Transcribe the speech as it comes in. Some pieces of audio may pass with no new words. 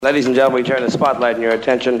Ladies and gentlemen, we turn the spotlight and your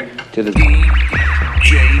attention to the DJ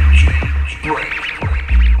Break.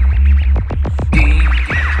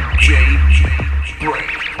 DJ Break.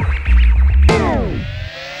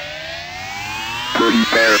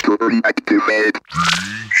 Prepare to reactivate.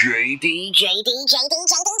 DJ.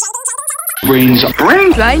 Brainz.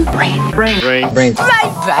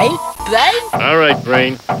 All right,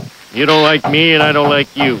 Brain. You don't like me and I don't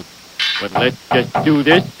like you. But let's just do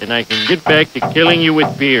this and I can get back to killing you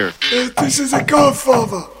with beer. This is a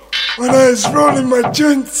Godfather. When I was rolling my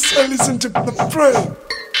joints, I listened to the Brain.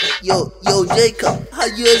 Yo, Jacob, how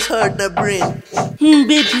you has heard the Brain?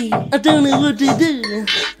 Betty, I don't know what to do.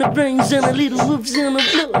 The Brain's on a little whoops on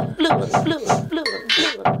a blow.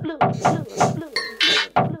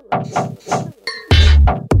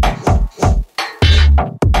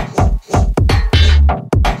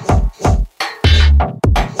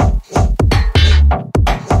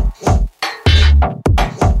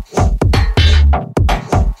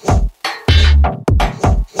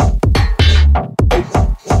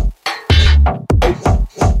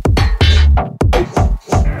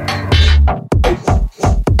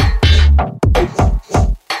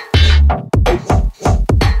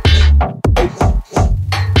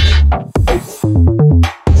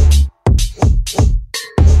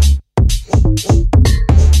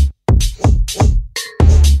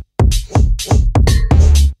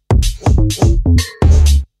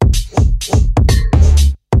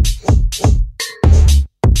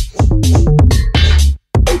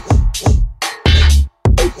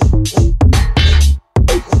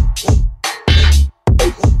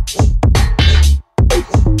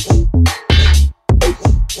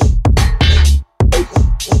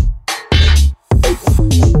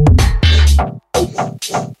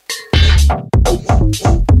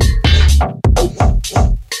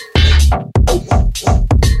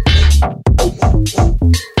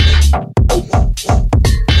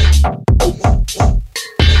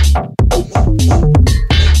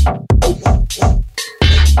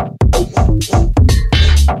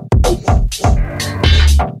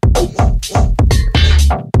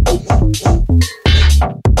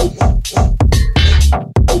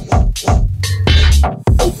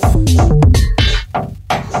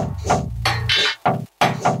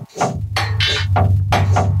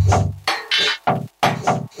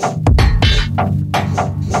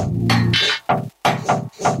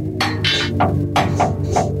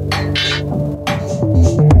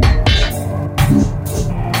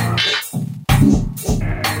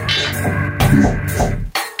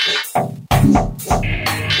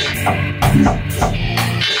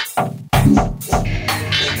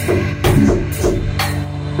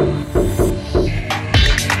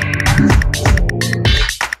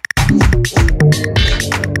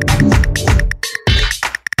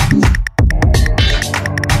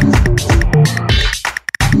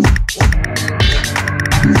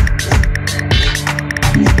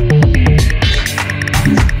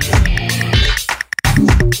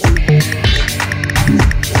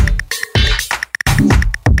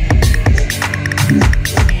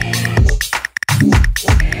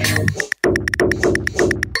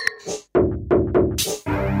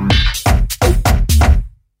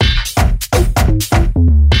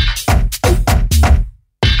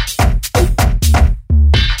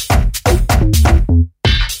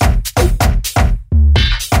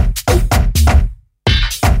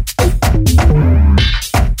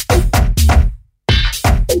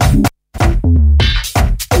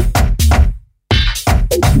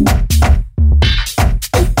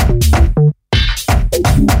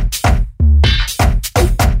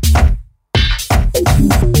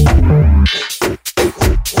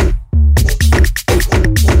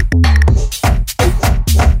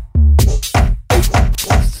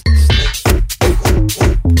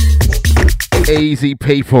 Easy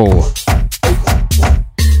people.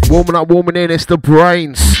 Warming up, warming in, it's the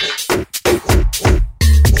Brainz.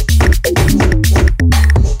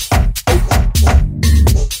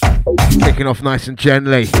 Kicking off nice and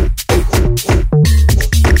gently.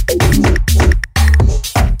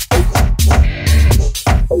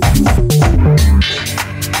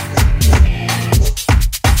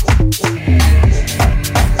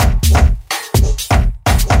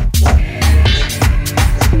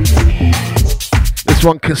 This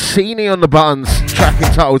one, Cassini on the buttons, track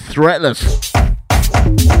entitled Threatless.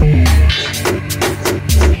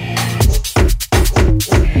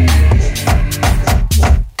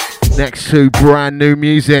 Next to brand new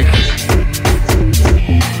music.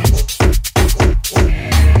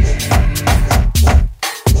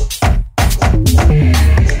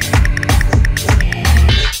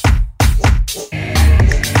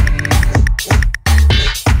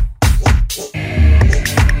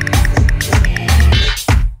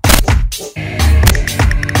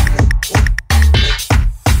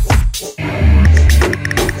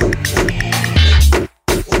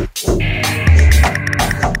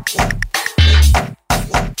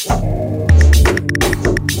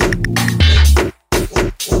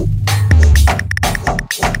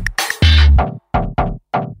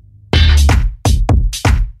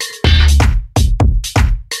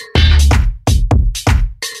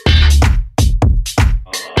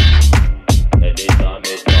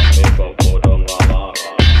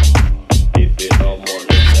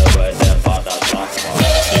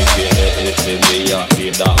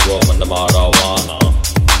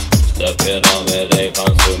 down me, they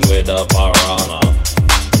can swim with the piranha.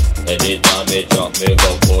 Anytime me drop me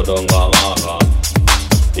go put on Gamaka.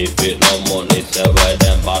 If it no money, say where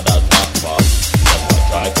them bad attack for.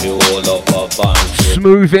 Try to hold up a bank.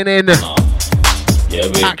 Smoothing in.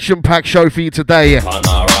 Action-packed show for you today.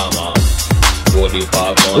 Panorama.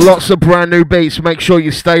 Lots of brand new beats. Make sure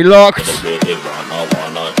you stay locked.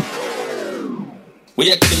 We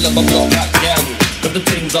are killing the block again. But the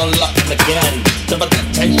things unlocking again. Never take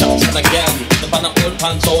 10 shots and again. The banner old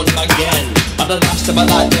pants on again. And the last of my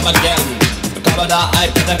life them again. The cover that I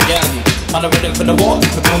can again. And I'm ready for the war.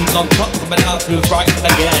 The guns on top. Coming out through frightened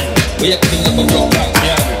again. We are killing the block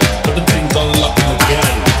again. But the things unlocking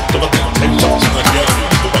again. Never take 10 shots and again.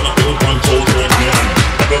 The banner old pants on again.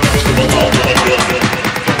 And the last of my life them again.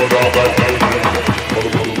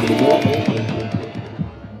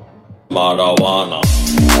 Marijuana.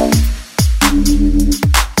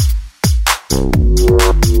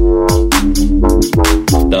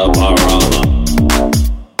 The piranha.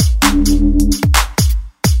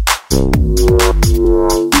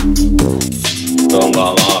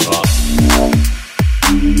 Dongamaka.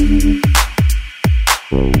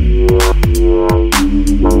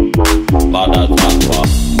 Badatakwa.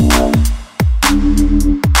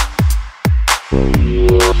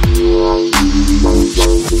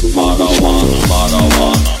 Marijuana,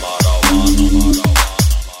 marijuana, marijuana,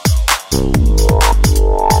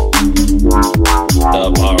 marijuana. The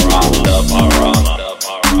piranha, the piranha, the piranha, the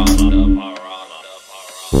piranha, the piranha.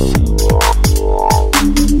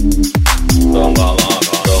 Dongamaka,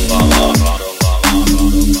 dongamaka, dongamaka.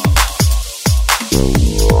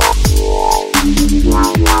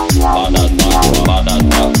 Badatakwa,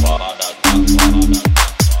 badatakwa,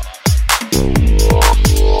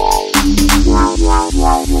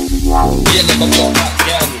 we are never go back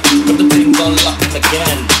again. But the things unlocking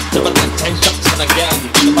again. Never take 10 shots and again.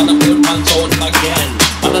 The banner old pants on again.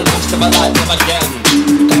 And the last of my life them again.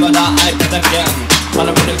 Cover that I can again. And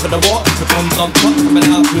I'm ready for the war. The guns on top. Coming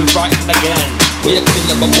out through frightened again. We are killing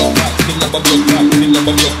the block back. Killing the block back. Killing the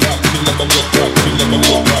block back. Killing the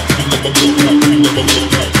block back. Killing the block back. Killing the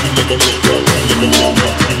block back. Killing the block back. Killing the block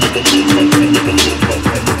back.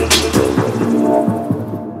 Killing the block back.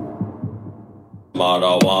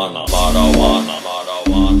 Marijuana, marijuana,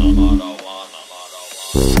 marijuana, marijuana, marijuana.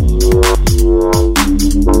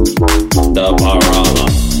 The piranha.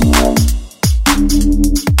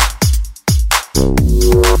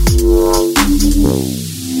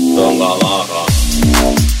 Dongamaka.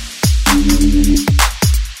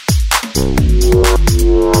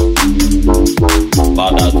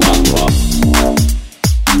 Badatakwa.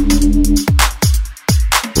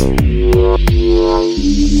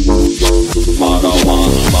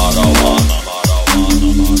 Marijuana, marijuana, marijuana,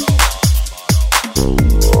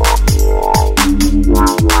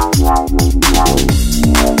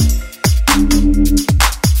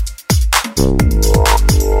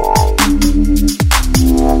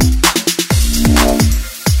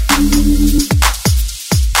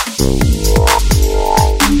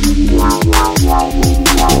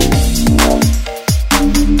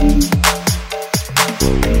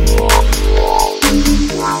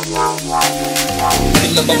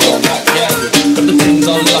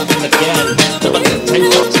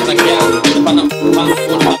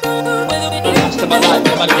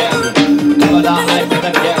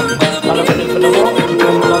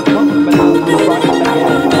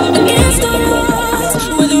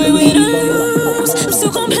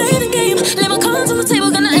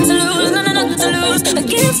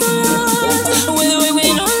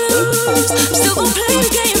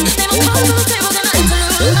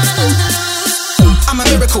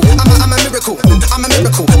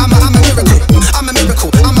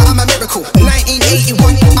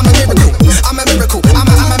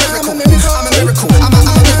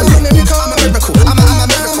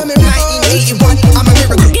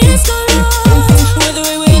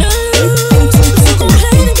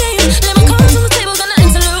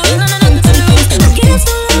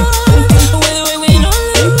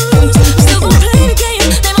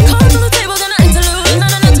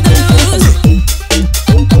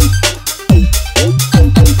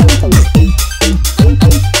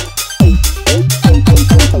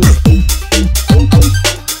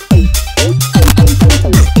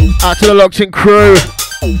 To the locked in crew,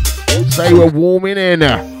 say we're warming in.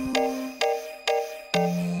 Out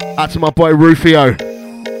to my boy Rufio.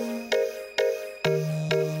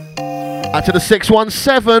 Out to the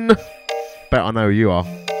 617. Bet I know who you are.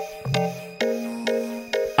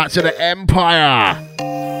 Out to the Empire.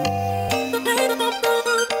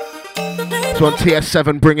 It's on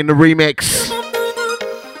TS7 bringing the remix.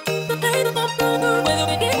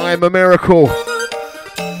 I am a miracle. Against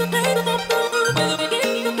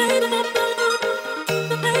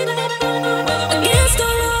the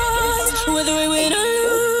odds, whether we win or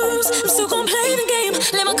lose, still gon' play the game.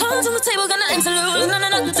 Lay my cards on the table, got nothing to lose,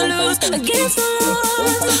 nothing to lose.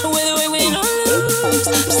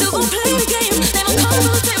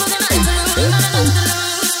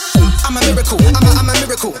 I'm a miracle, I'm a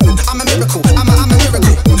miracle, I'm a miracle, I'm a miracle,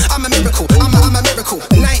 I'm a miracle, I'm a miracle.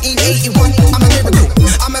 1981, I'm a miracle,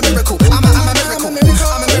 I'm a miracle, I'm a miracle, I'm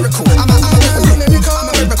a miracle, I'm a miracle, I'm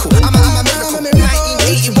a miracle, I'm a miracle.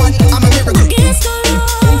 1981, I'm a miracle. Against the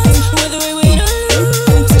odds, whether we win or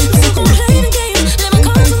lose, still gon' play the game. Lay my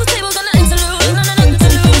cards on the table, got nothing to lose, nothing to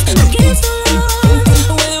lose. Against the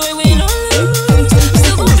odds, whether we win or lose,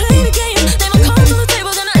 still gon' play the game. Lay my cards on the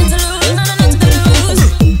table, got nothing to lose, nothing to lose.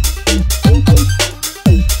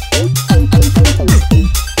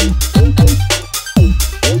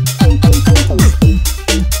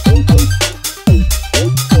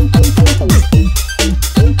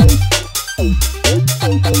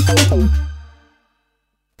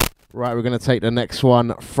 Right, we're going to take the next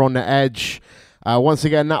one from the edge. Once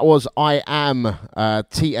again, that was I Am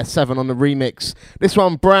TS7 on the remix. This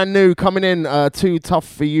one brand new, coming in, Too Tough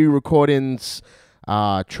For You recordings,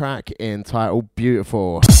 track entitled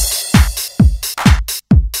Beautiful.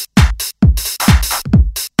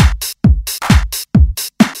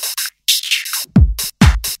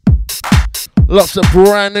 Lots of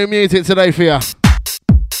brand new music today for you.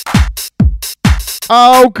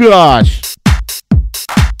 Oh gosh.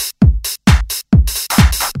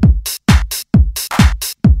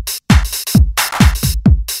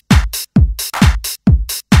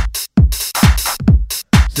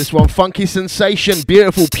 This one, Funky Sensation,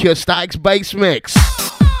 beautiful Pure Statics bass mix.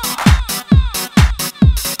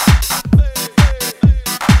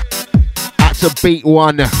 That's a beat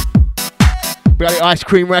one. We got the Ice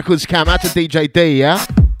Cream Records cam. That's a DJ D, yeah?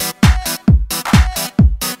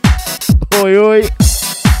 Oi, oi.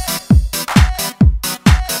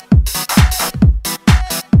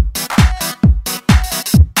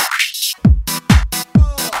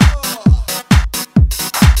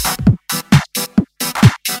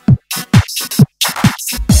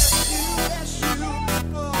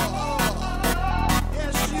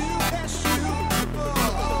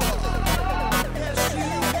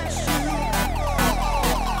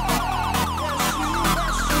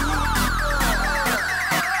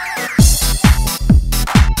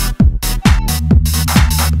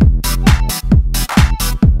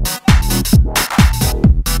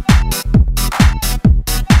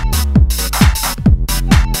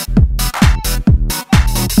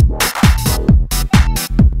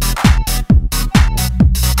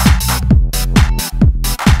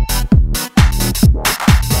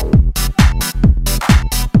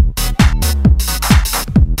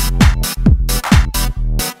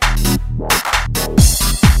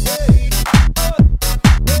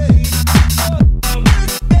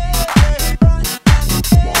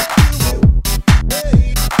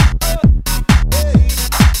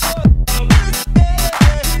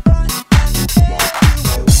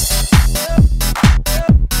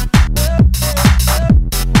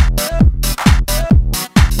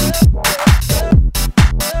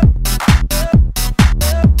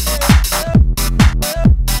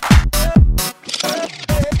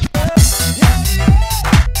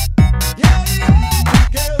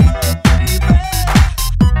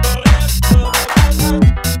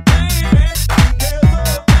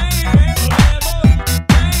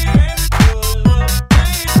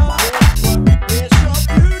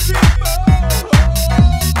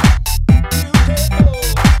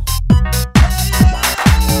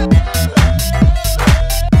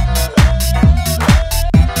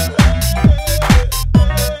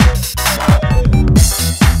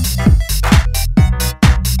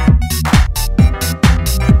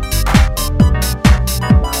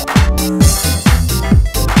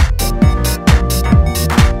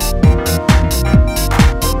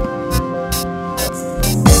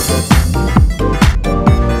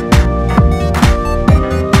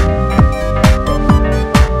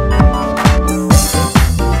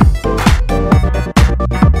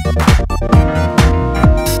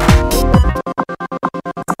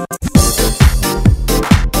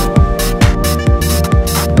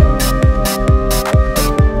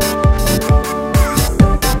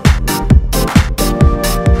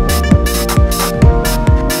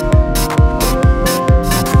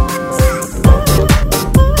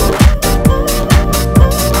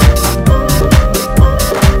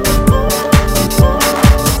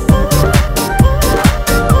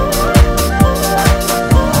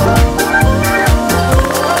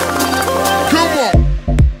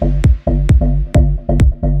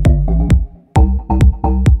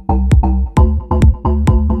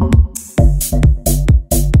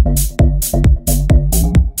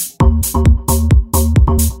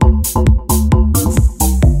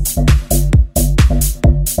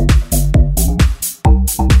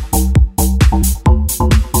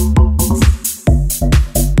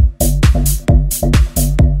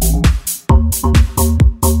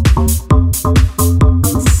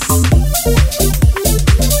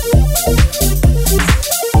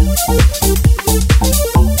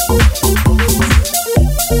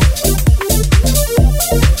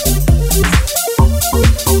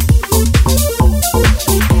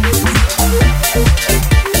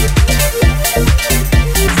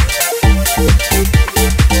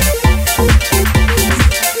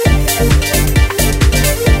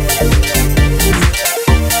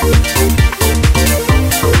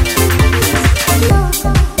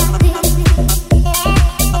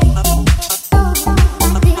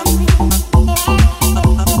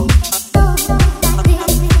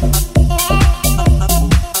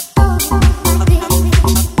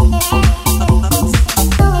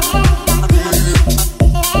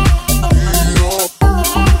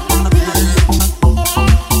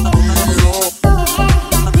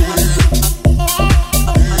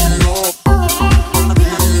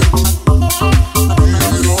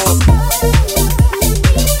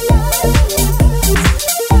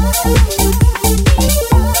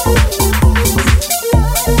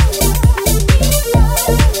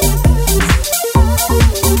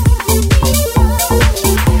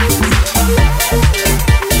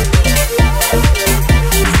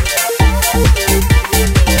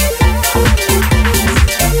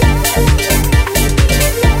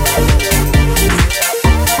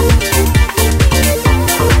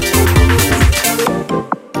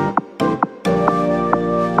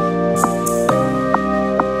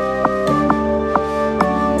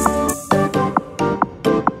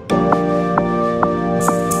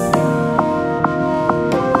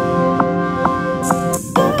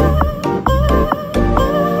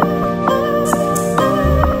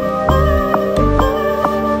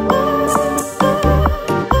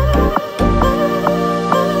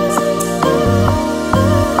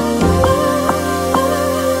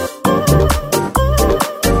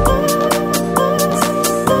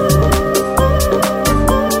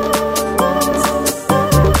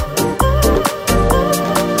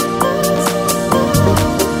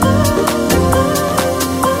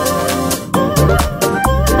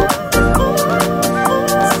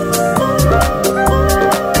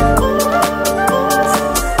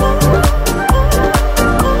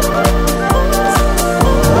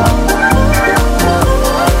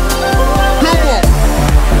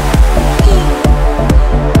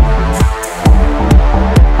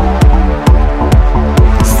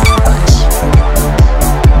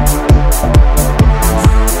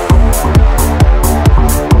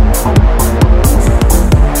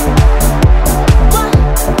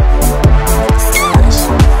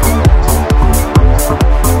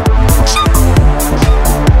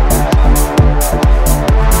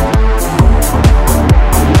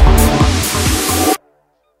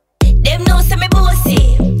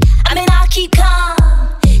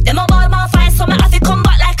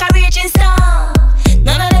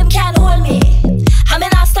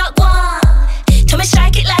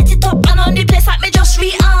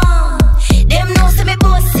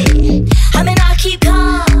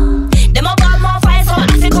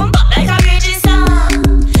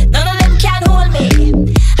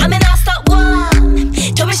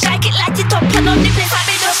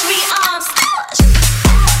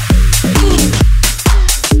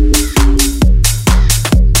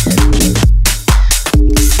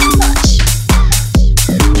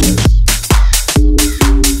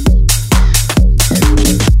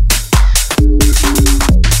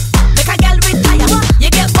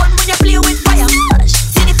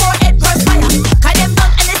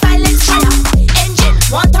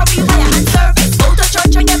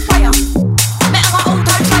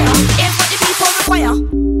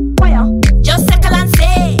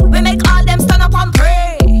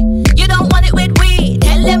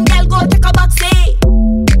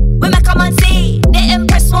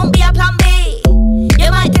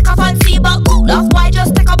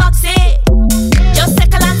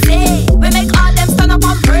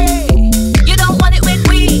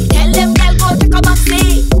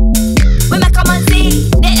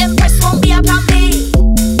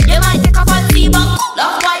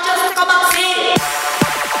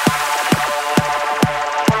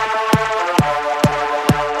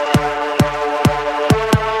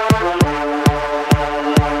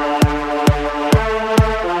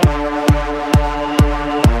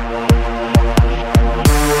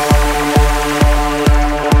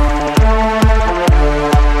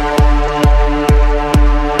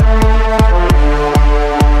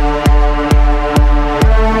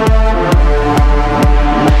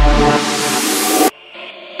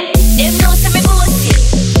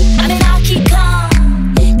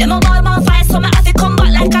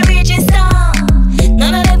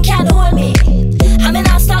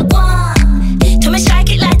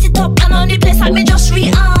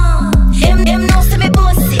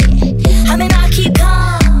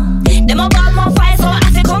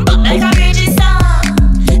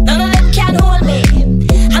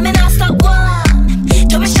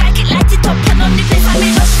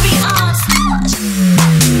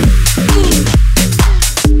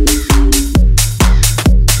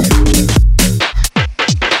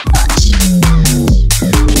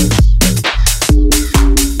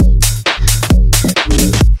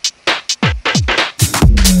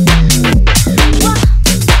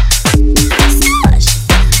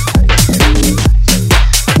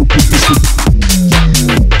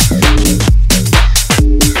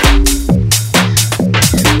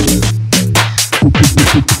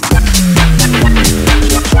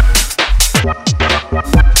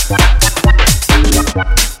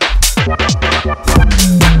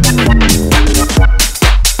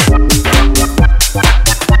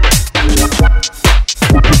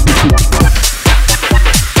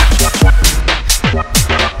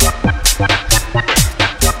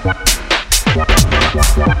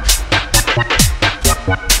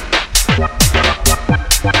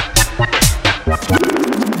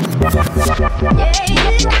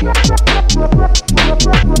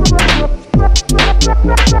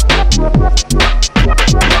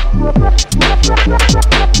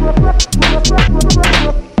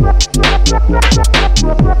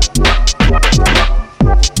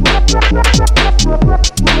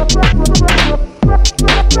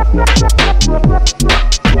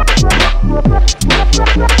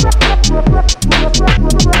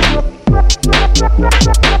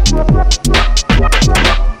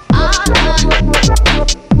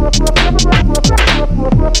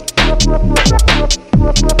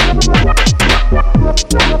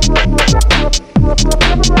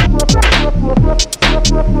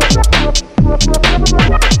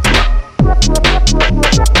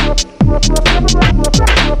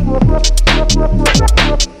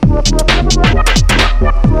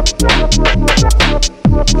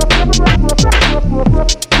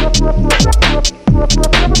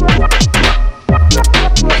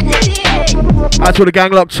 That's all the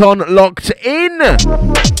gang locked on, locked in.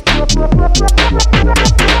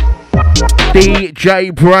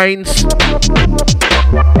 DJ Brainz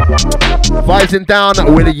vising down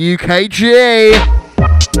with a UKG.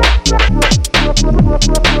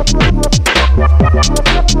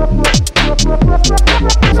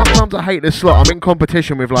 Sometimes I hate this slot. I'm in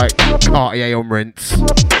competition with like Cartier on Rinse,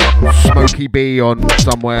 Smokey B on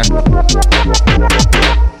somewhere.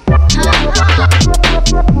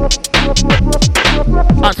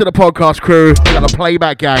 Out to the podcast crew, we got the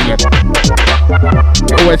playback gang.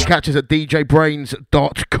 You always catch us at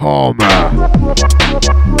djbrainz.com.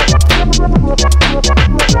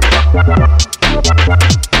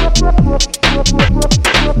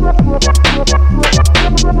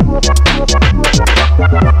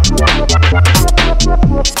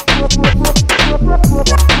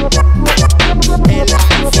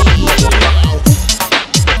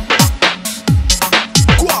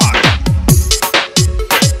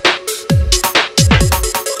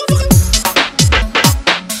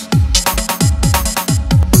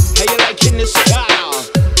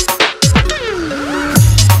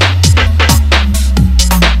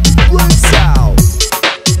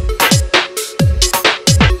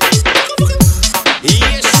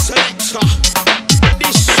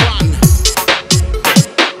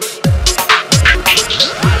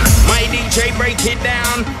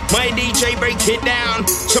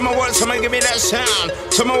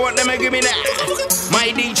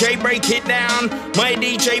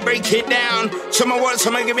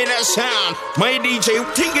 Someone give me that sound. My DJ,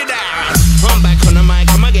 take it down. I'm back on the mic,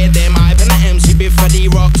 I'ma get them hype and the MC before the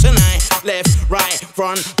rock tonight. Left, right,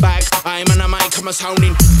 front, back. I'm on the mic, I'm a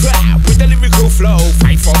sounding flat with the lyrical flow.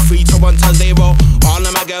 5, 4, 3 to 1 to 0. All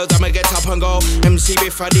of my girls, I'ma get up and go. MC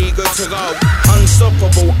before the good to go.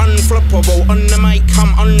 Unstoppable, unfloppable. On the mic,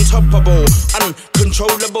 I'm untoppable,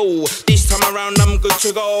 uncontrollable. This time around, I'm good to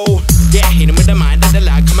go. Yeah, hit him with the mic, that the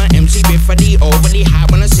like. I'm an MC before the overly high.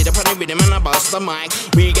 When I sit up on the rhythm and I bust the mic,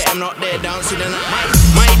 we get them not there dancing the night.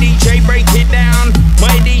 My DJ break it down.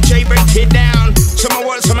 My DJ break it down. Someone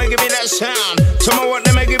want, someone give me that sound. Someone want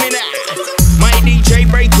them, give me that. My DJ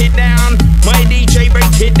break it down. My DJ break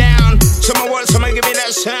it down. Someone want, someone give me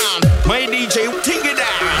that sound. My DJ take it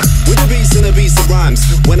down. With the beats and the beats of rhymes.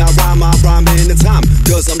 When I rhyme in the time.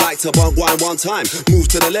 Girls, I'm like to bump one time. Move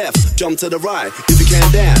to the left, jump to the right. If you can't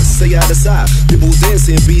dance, stay out the side. People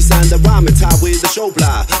dancing, beats and the rhyming tied with the show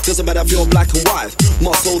fly. Doesn't matter if you're black and white,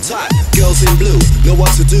 muscle tight. Girls in blue, know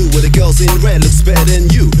what to do with the girls in red. Looks better than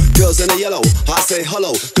you. Girls in the yellow, I say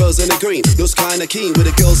hello. Girls in the green, looks kinda keen. With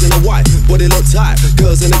the girls in the white, body look tight.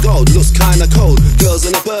 Girls in the gold, looks kinda cold. Girls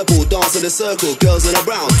in the purple, dance in the circle. Girls in the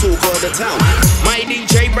brown, talk all the town. My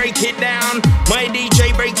DJ break it down. My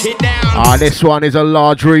DJ break it down. This one is a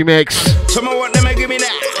large remix. Someone want them, give me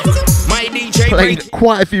that. My DJ played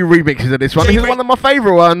quite a few remixes of this one. This is one of my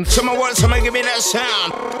favourite ones. Someone want, someone give me that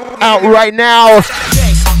sound. Out right now.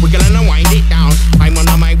 We're gonna wind it down. I'm on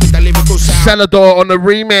the mic with the lyrical sound. Celador on the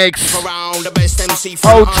remix. Around the best MC.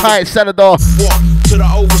 Hold tight, Celador. What to the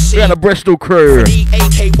overseas? We had a Bristol crew. The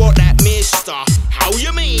AK, what that mister? How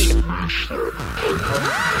you mean?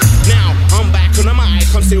 Now I'm back on the mic.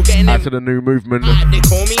 I'm still getting out to the new movement. They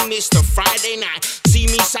call me Mr. Friday Night. See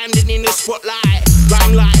me standing in the spotlight.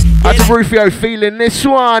 Limelight. Out to Rufio feeling this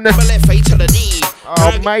one. Left A to the D.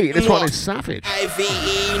 Oh mate, this one is savage.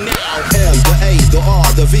 I-V-E now. M, the A, the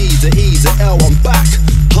R, the V, the E, the L, I'm back.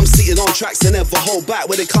 I'm seated on tracks and never hold back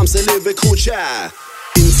when it comes to lyrical chat.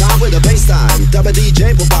 In time with a baseline, double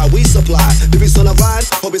DJ provide, we supply. Lyrics on a ride,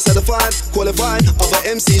 hope it's certified, qualified, other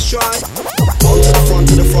MCs try. On to the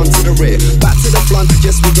front, to the front, to the rear. Back to the front,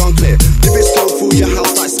 yes we gone clear. Lyrics go through your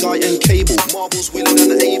house like Sky and Cable. Marbles willing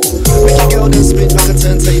and able. Make your girl then spit like a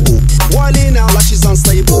turntable. Whining out like she's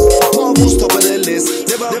unstable. Marbles top of the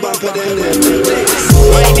list, never bumper than them.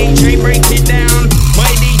 My DJ break it down.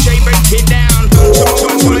 My DJ break it down.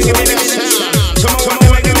 Someone give me that sound.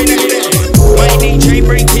 Someone give me that. My DJ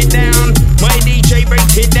break it down. My DJ break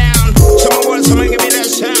it down. Someone give me that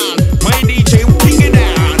sound. My DJ bring it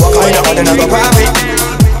down. My DJ break it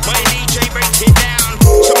down. My DJ break it down.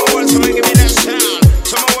 Someone give me that sound.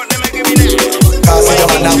 Someone give me that. My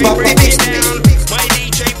DJ break it down. My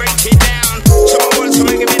DJ break it down. Someone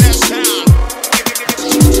give me that.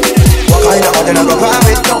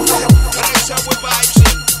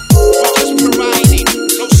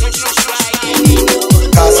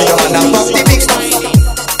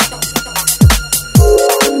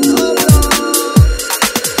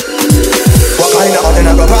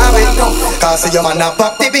 Cause see your man a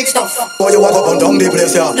pop the big stuff. Boy, you walk up and down the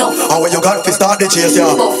place, yeah. And when you got to start the chase, yeah.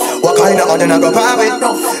 What kind of man you not go par with?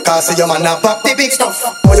 Cause see your man a pop the big stuff.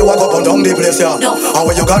 Boy, you walk up and down the place, yeah. And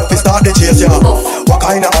when you got to start the chase, yeah. What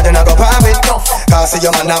kind of man you not go par with? Cause see your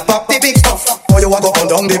man a pop the big stuff. Boy, you walk up and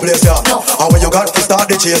down the place, yeah. And when you got to start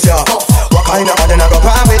the chase, yeah. What kind of man you not go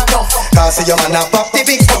par with? Cause see your man a pop the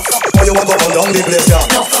big stuff. Boy, you walk up and down the place, yeah.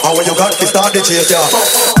 And when you got to start the chase, yeah.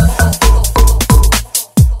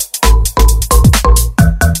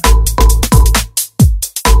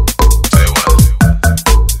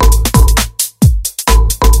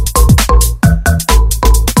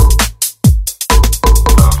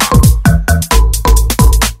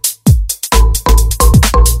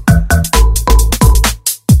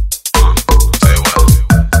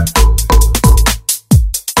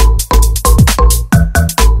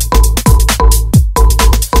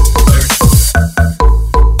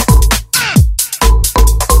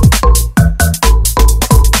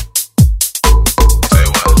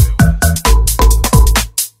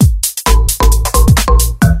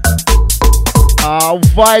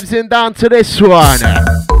 Vibes in down to this one.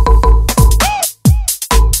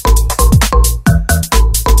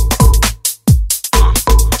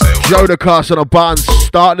 Jodacast on a button,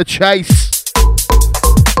 start the chase.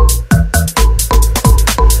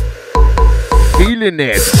 Feeling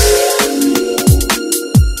it.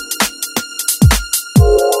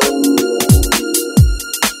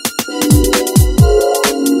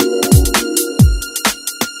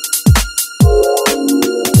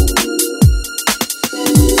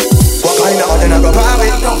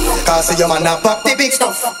 Cause see your man a pop the big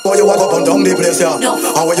stuff. Boy, you walk up and down the place, yeah.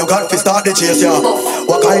 And when you got to start the chase, yeah.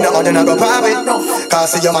 What kind of man you not go par with?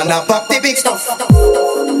 Cause see your man a pop the big stuff.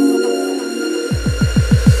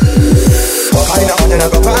 What kind of man you not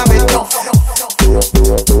go par with?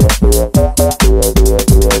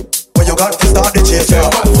 When you got to start the chase, yeah.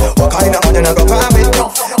 What kind of man you not go par with?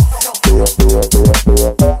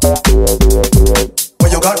 When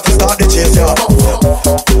you got to start the chase, yeah.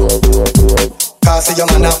 Cause see your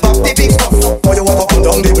man a pop the big stuff. Boy, you walk up and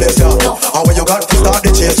down the place, yeah. And when you got to start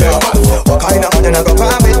the chase, yeah. What kind of man you not go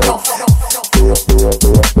par with?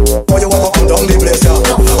 Boy, you walk up and down the place, yeah.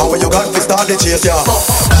 And when you got to start the chase, yeah.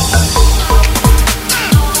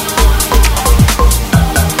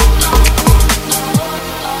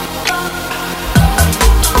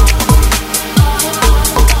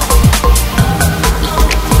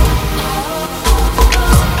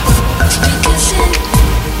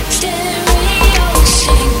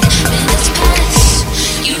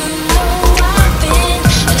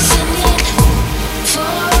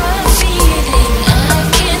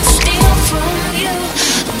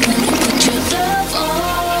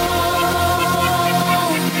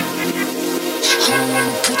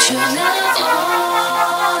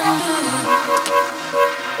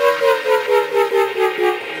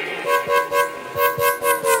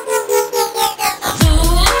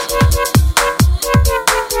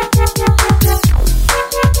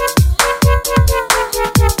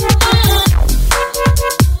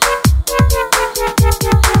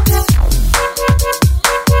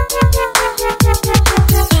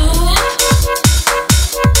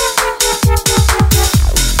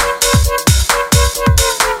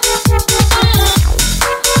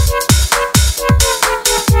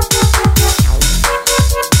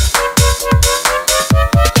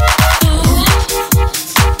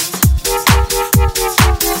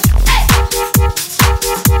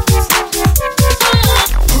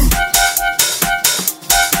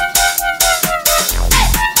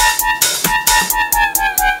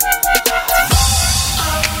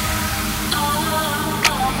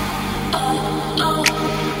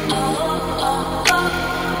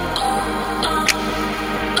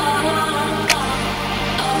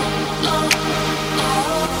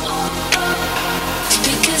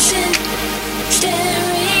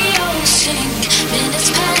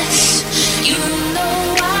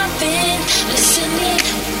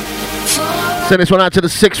 Send this one out to the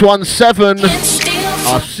 617.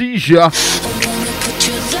 I see ya.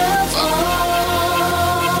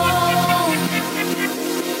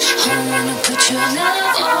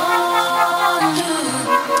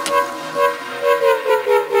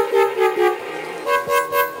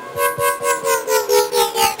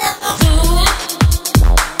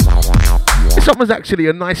 This one was actually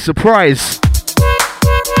a nice surprise.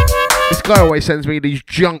 This guy always sends me these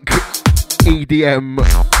junk EDM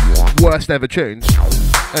worst ever tunes,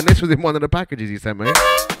 and this was in one of the packages he sent me.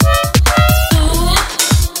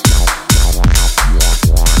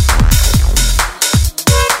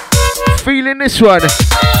 Feeling this one.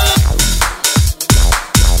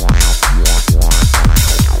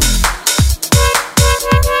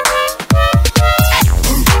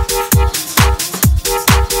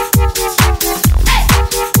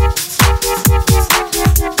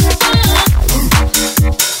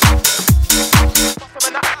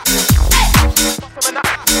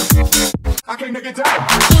 make it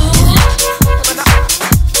down.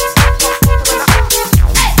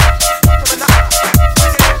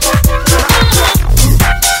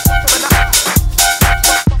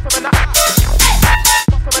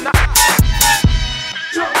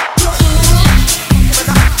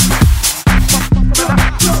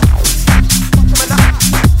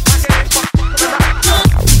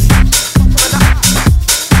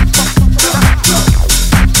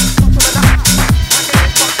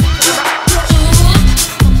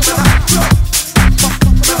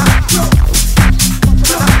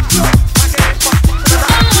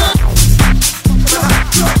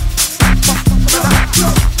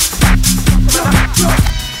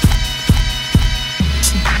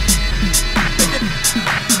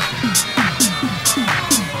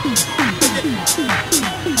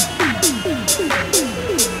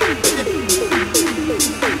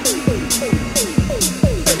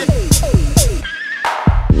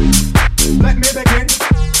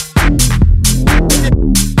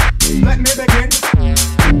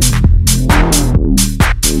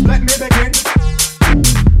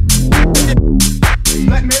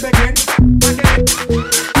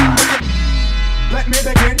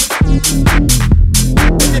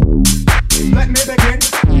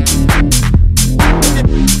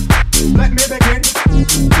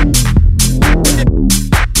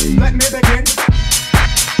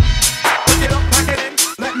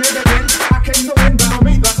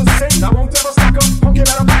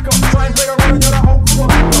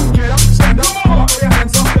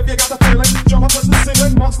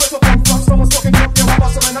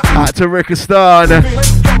 To Rickistan.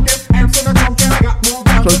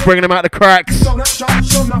 So it's bringing them out the cracks.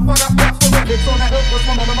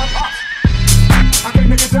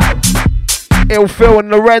 Ill Phil and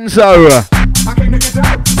Lorenzo.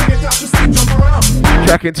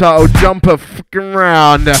 Track entitled Jumper Fucking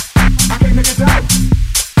Round.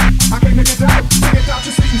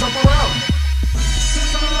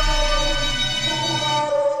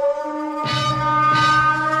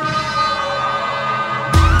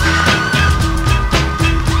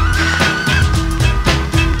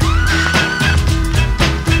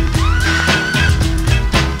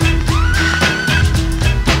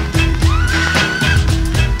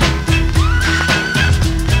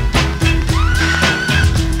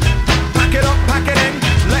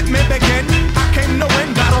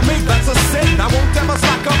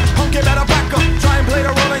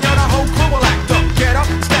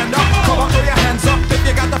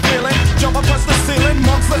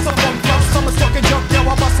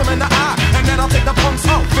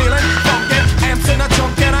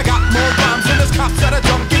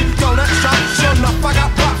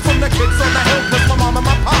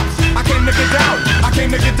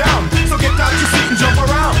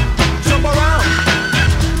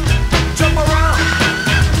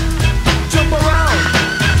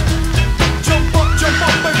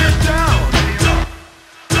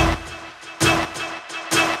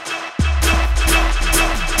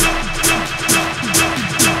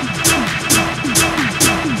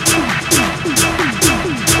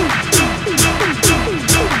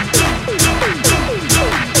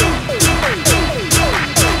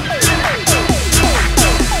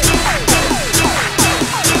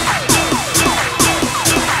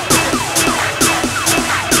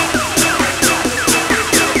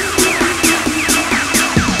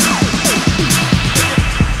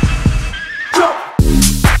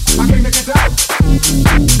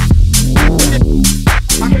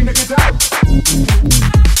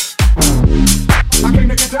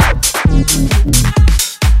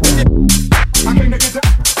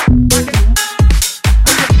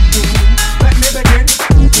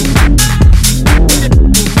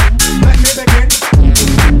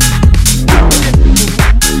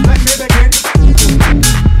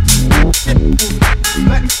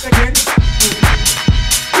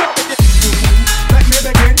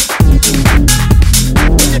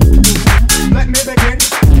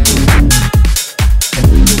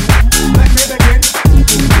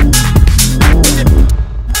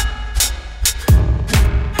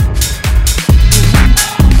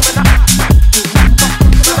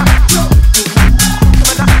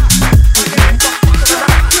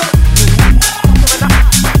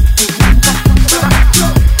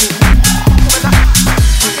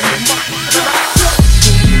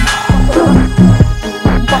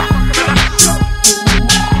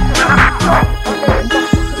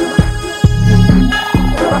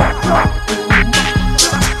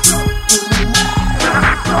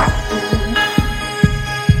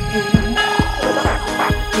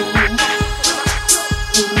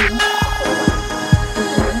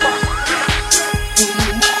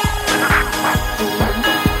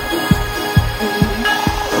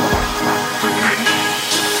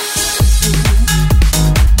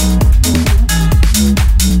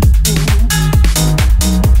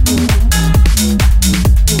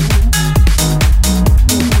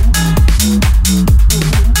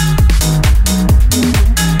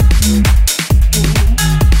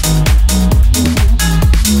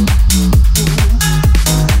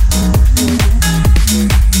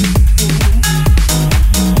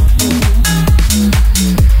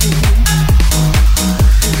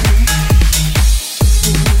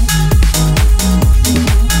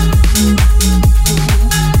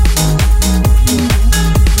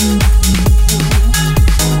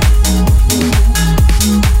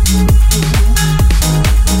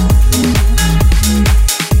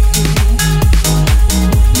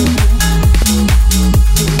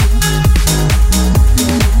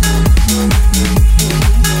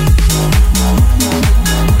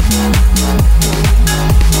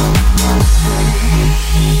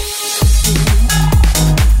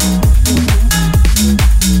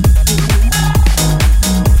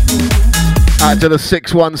 Out to the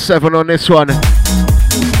 617 on this one.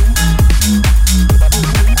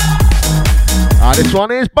 This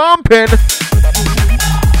one is bumping.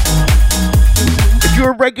 If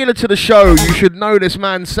you're a regular to the show, you should know this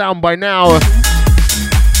man's sound by now.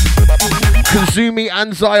 Kazumi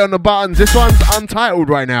and Zai on the buttons. This one's untitled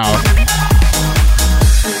right now.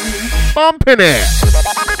 Bumping it.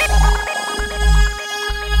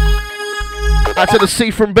 Out to the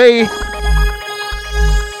C from B.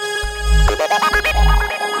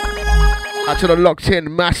 Out to the locked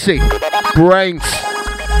in Massey, Brainz,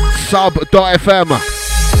 Sub.fm.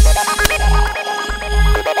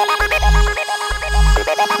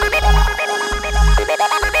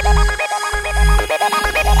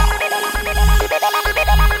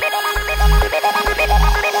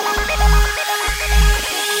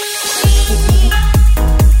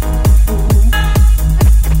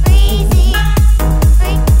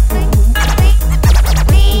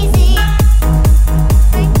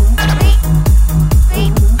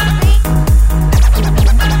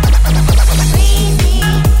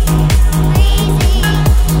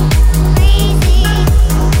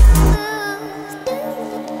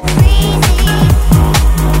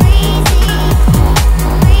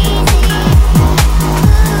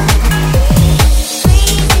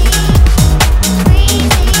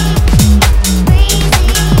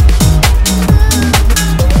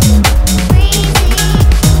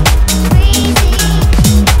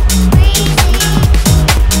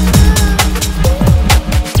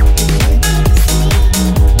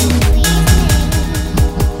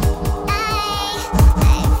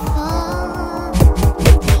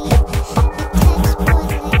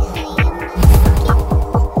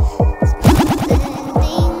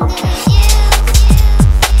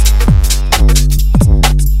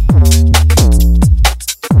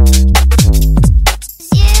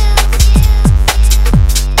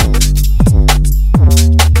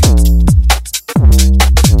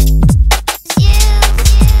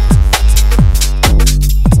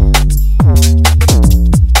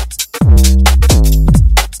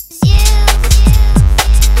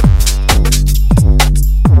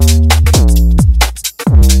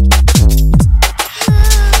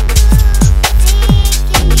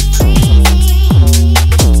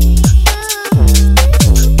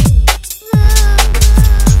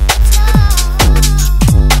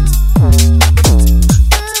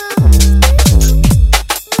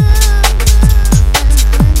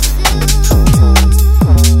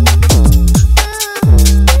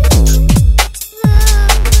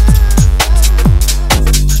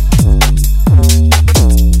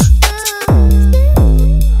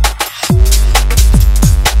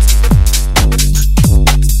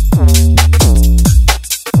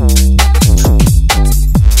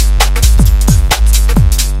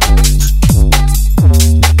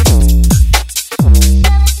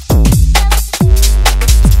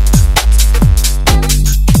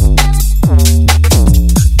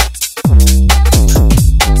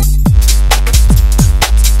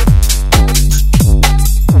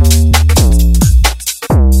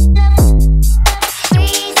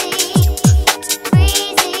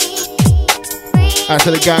 Out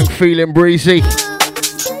to the gang, feeling breezy.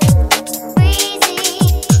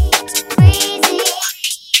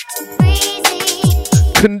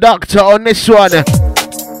 Conductor on this one.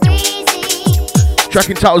 Track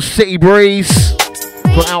entitled City Breeze.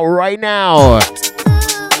 Put out right now.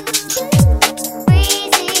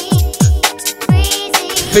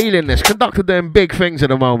 Feeling this. Conductor doing big things at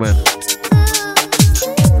the moment.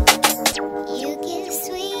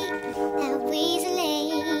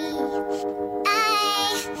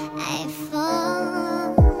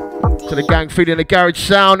 To the gang, feeling the garage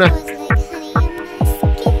sound.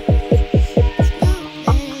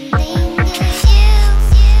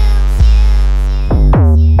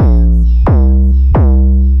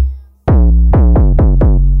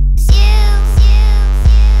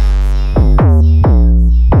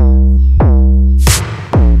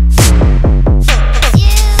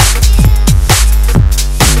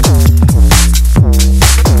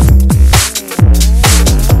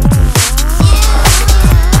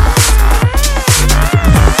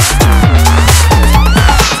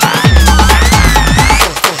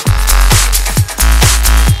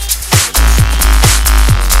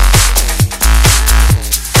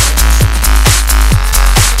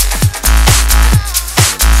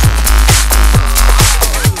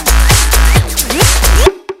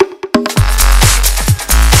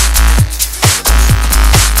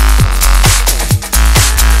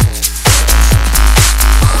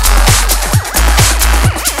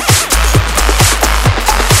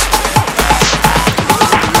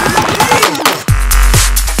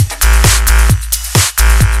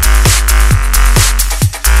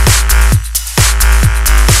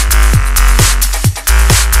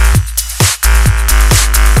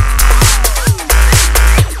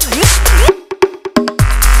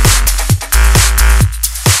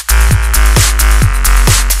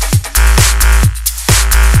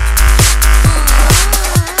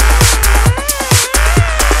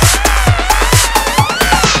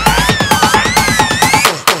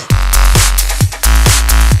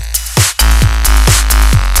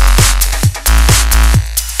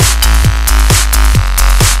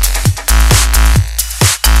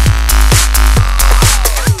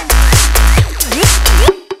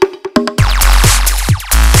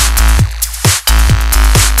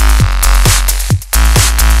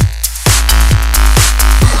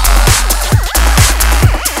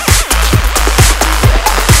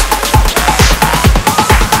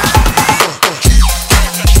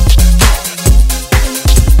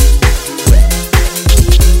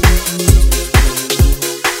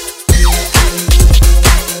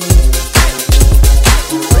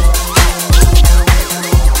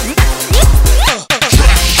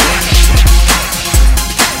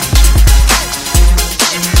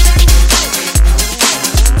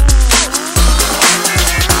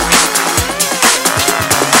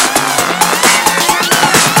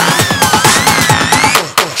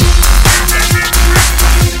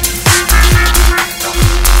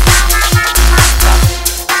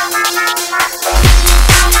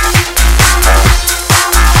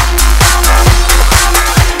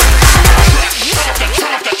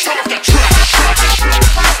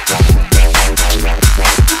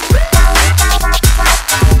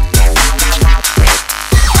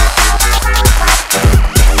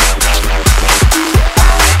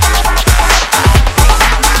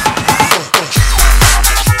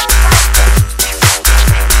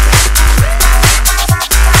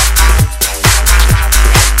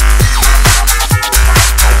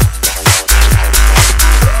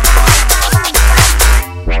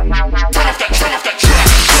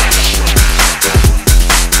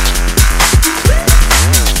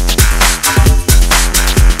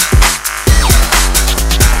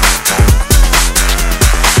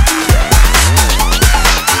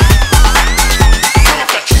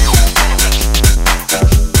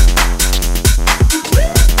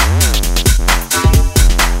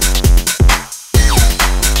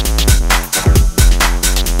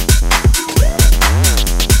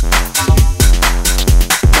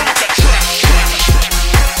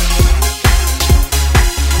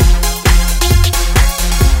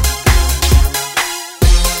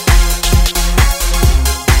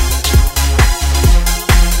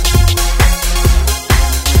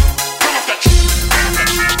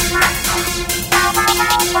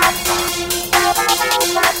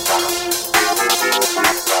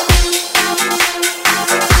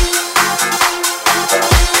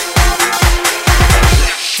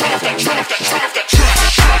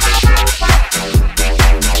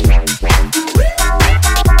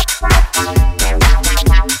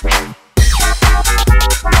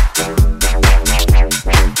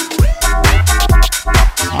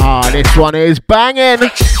 This one is banging.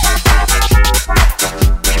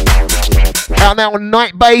 Out now on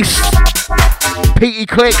Night Bass. Petey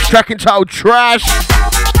Clicks, track entitled Trash.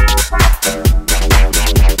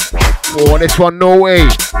 Oh, this one naughty.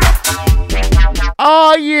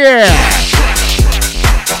 Oh yeah.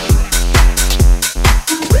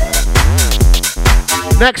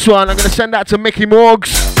 Next one, I'm going to send that to Mickey Morgs.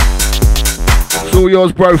 It's all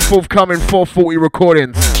yours, bro. Forthcoming 440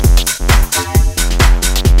 recordings.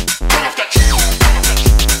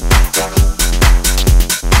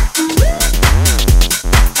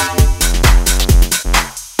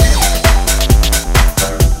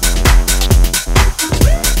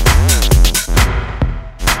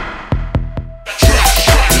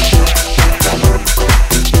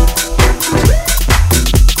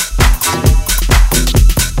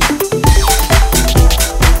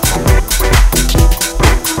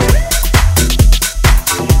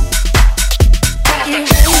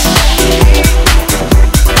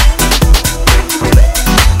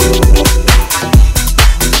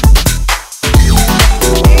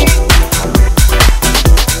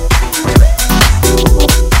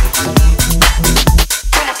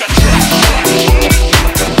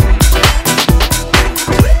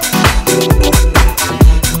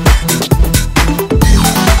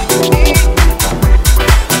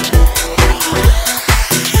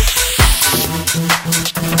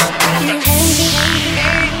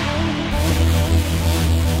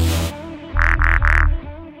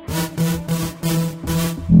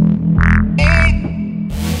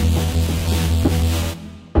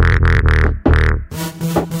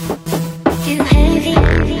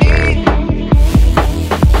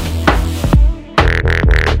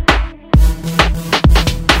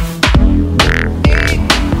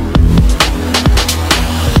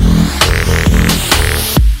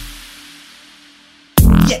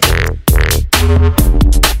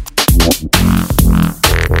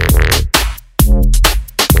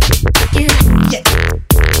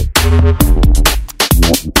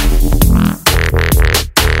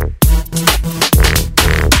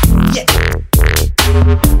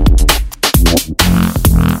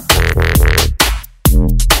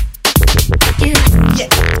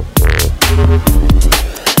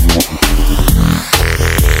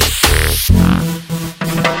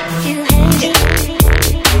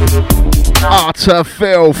 Utter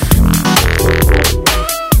filth.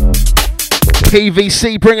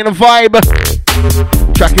 PVC bringing a vibe.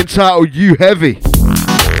 Track entitled You Heavy.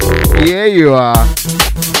 Yeah, you are.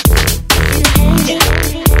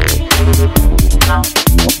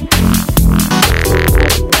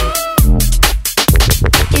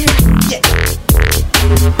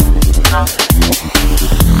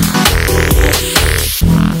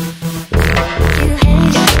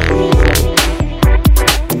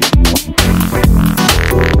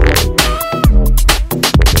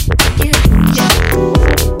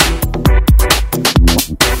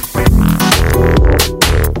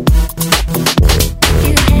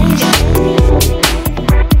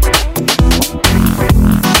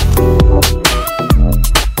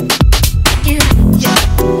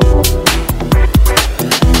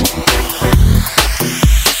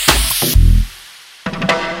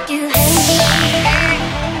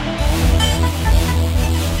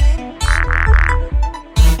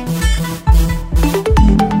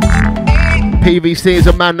 PVC is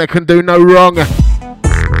a man that can do no wrong.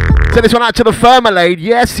 Send this one out to the Firmalade.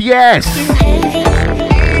 Yes, yes.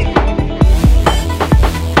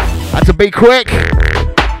 Had to be quick.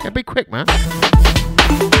 Yeah, be quick, man.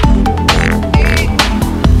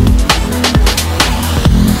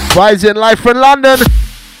 Rising live from London.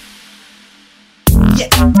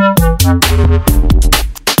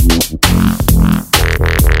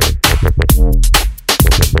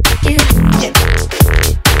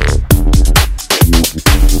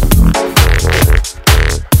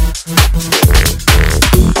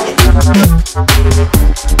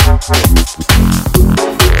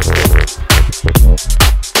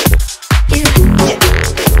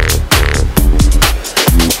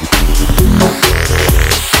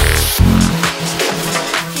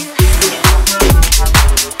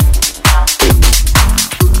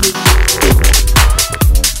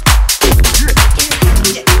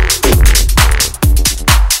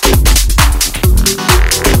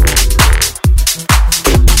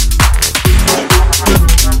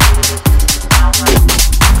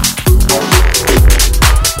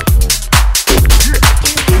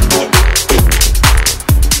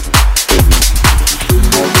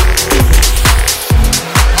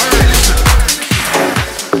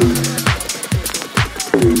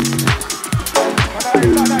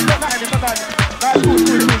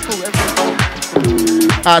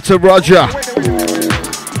 Out to Roger.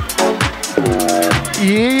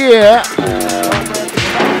 Yeah.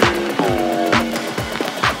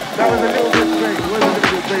 That was a little bit straight. It was a little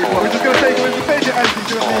bit straight. We're just going to take it as you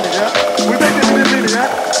didn't mean it, yeah? We take it as you didn't mean it, yeah?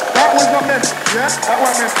 That was not meant, yeah? That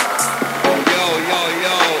wasn't meant. Yo,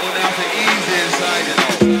 only have to ease inside, you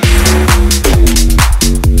know.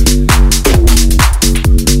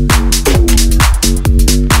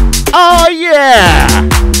 Oh yeah!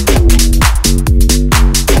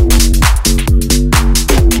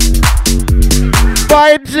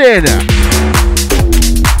 Vibes in.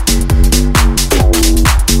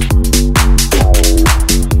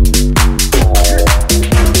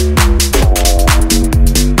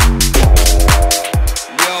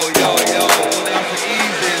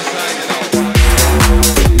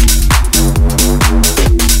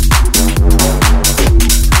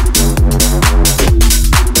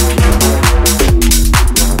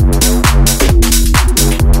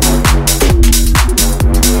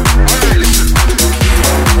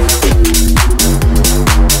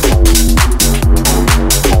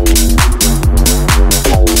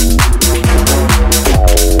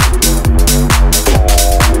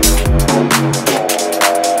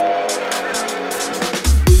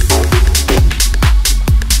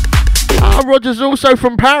 Roger's also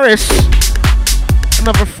from Paris.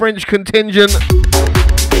 Another French contingent.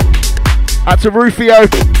 Out to Rufio.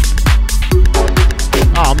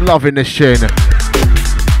 Oh, I'm loving this tune.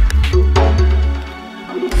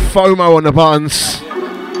 FOMO on the buttons.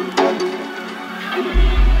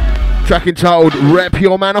 Track entitled Rep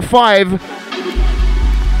Your Man of 5.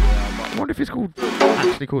 I wonder if it's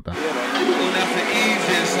actually called that.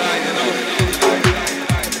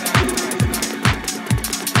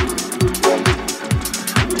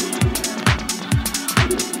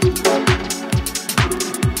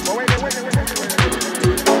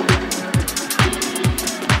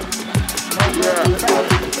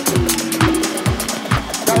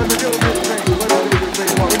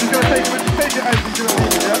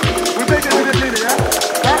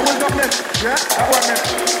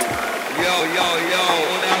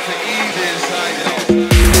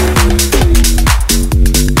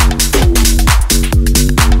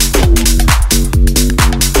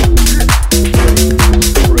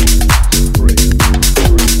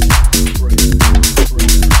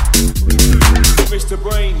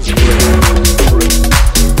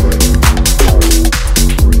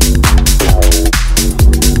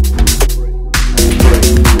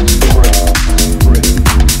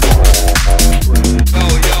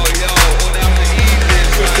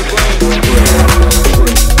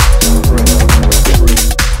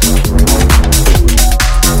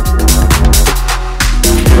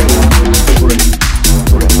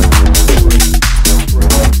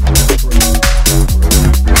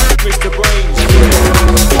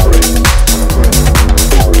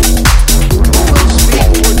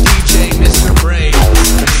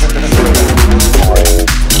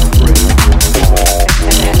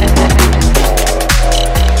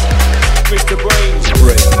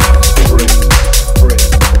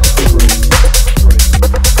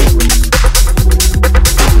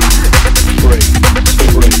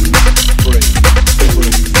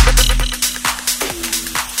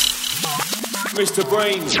 Mr.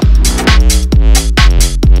 Brainz.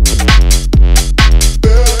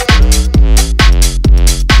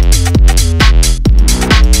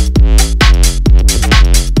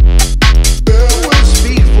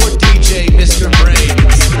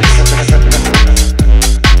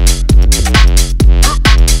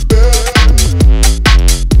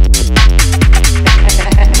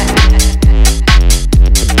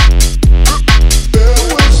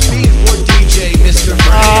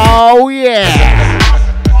 Oh yeah!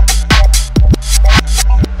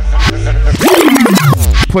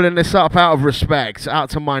 Pulling this up out of respect, out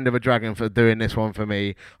to Mind of a Dragon for doing this one for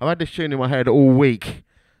me. I've had this tune in my head all week.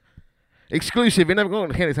 Exclusive, you're never going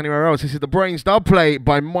to hear this anywhere else. This is the Brainz dub play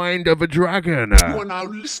by Mind of a Dragon. You are now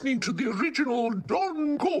listening to the original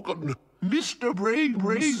Don Gorgon, Mr. Brainz.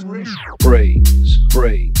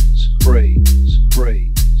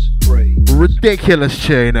 Ridiculous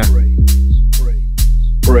tune.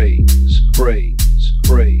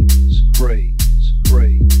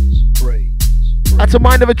 That's a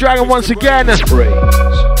Mind of a Dragon once again. Out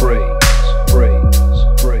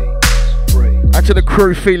to the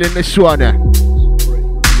crew feeling this one.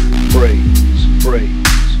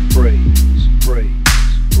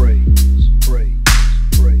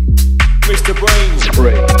 Mr. Brainz.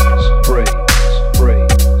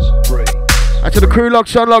 Out to the crew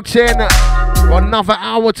locked in. Got another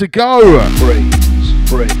hour to go.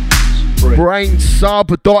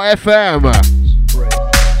 Brainsub.fm.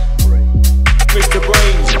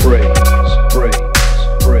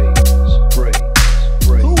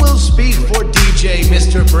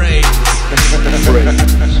 Mr. Brainz.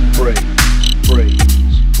 Brainz.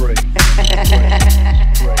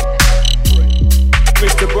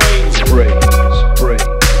 Mr. Brainz.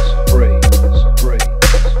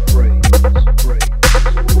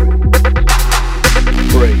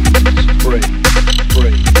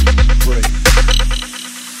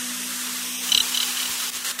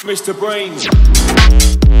 Mr. Brainz.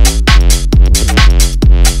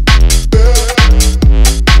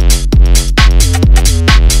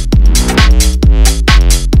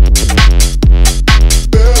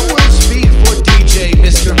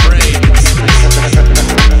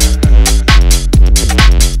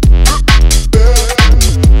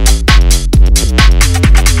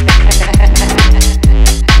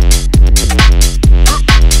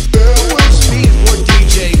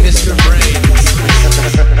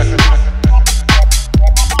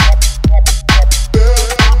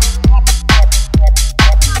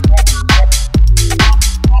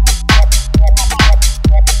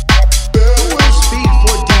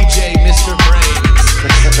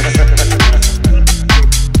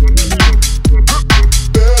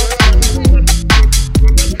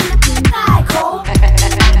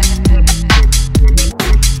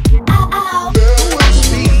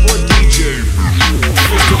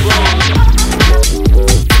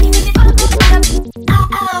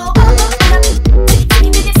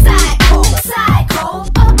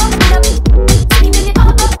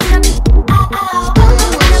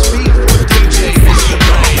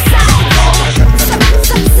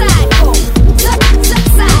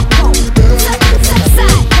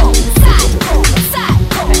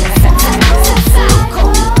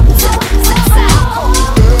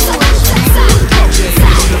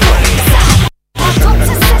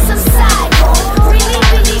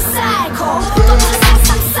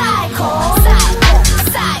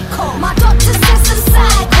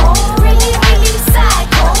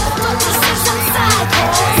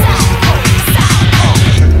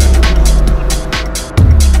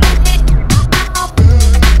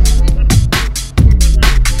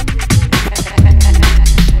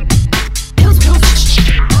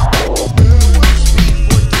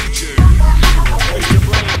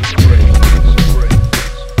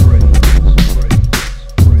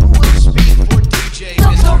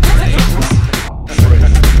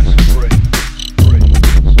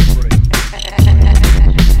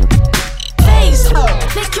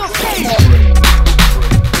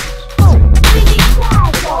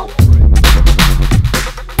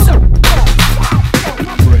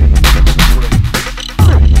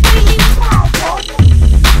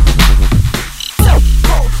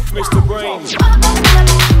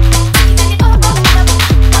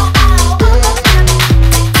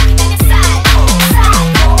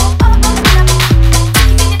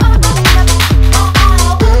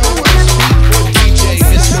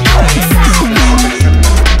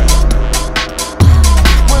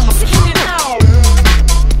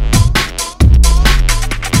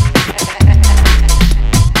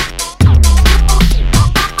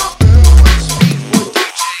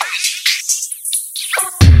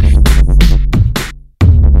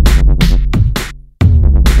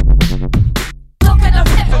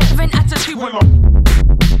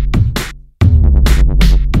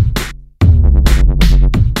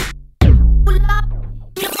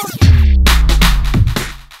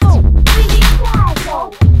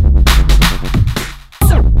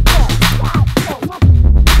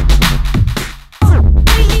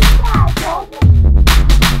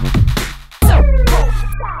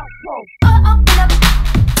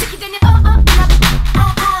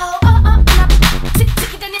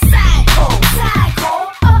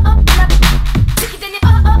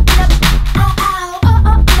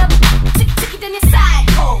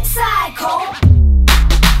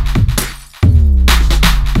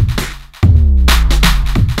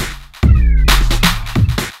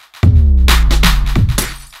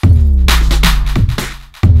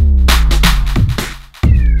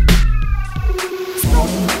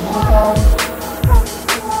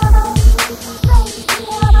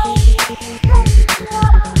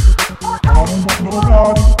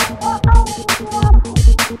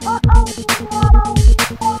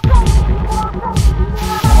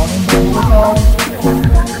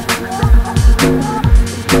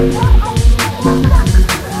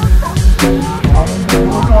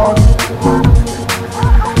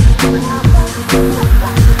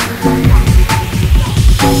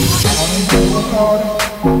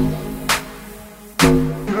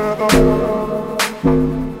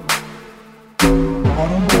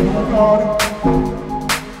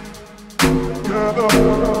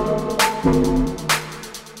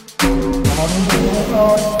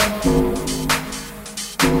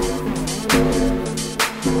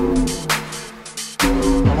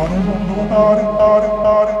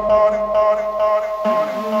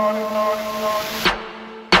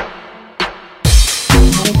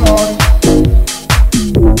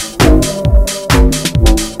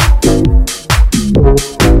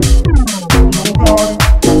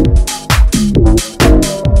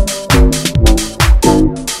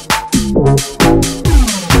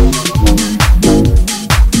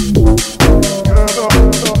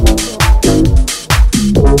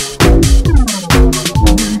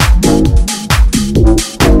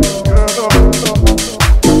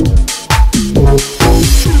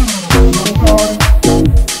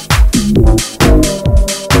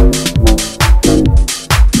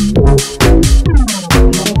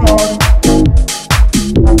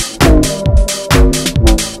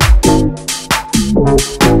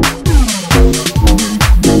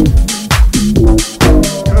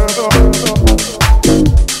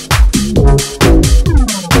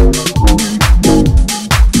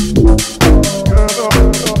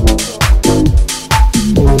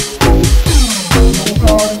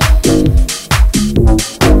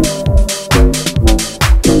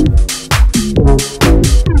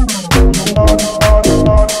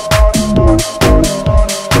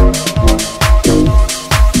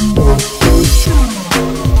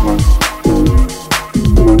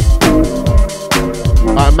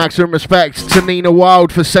 Maximum respect to Nina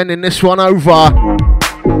Wild for sending this one over.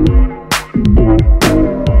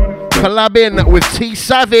 Collabing with T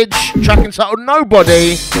Savage, track entitled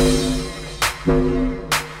Nobody.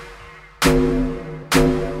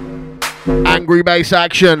 Angry bass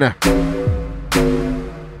action.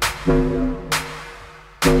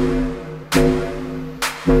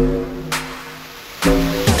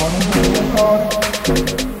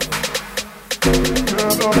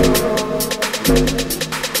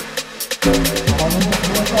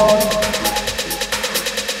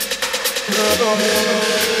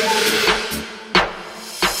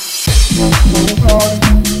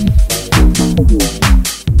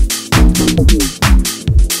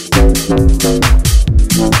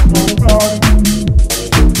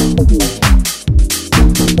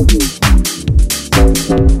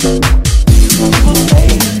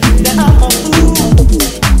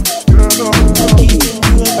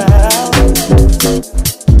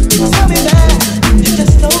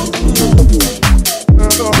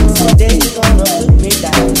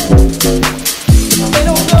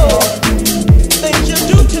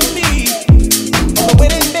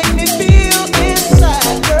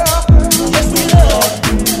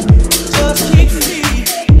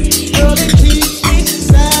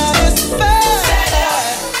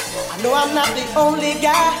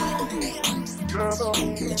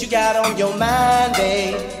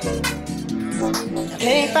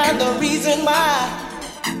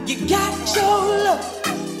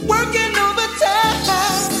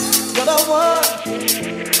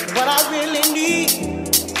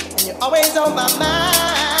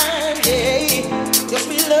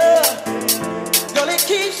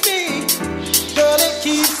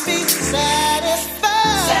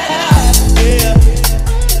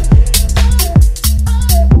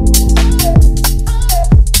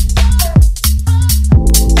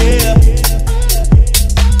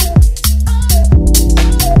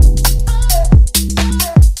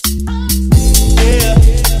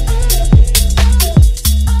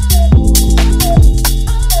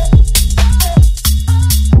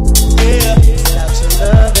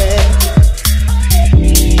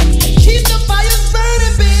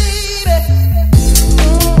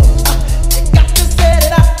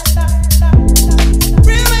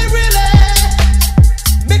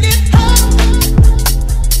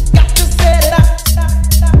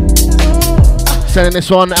 Sending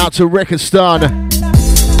this one out to Rickistan.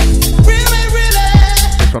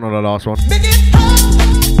 This one or the last one.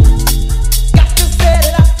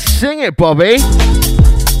 Sing it, Bobby.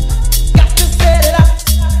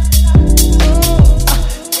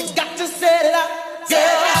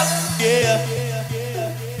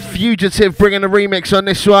 Fugitive bringing the remix on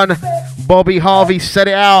this one. Bobby Harvey set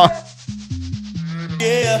it out.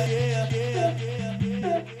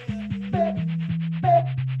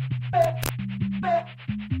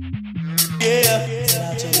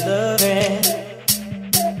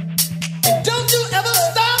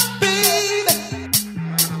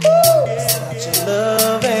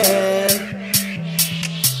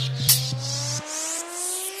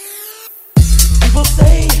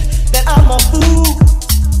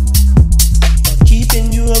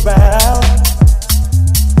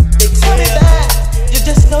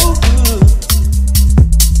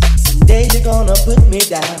 Put me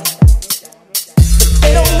down, but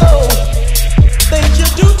they don't know things you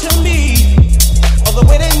do to me.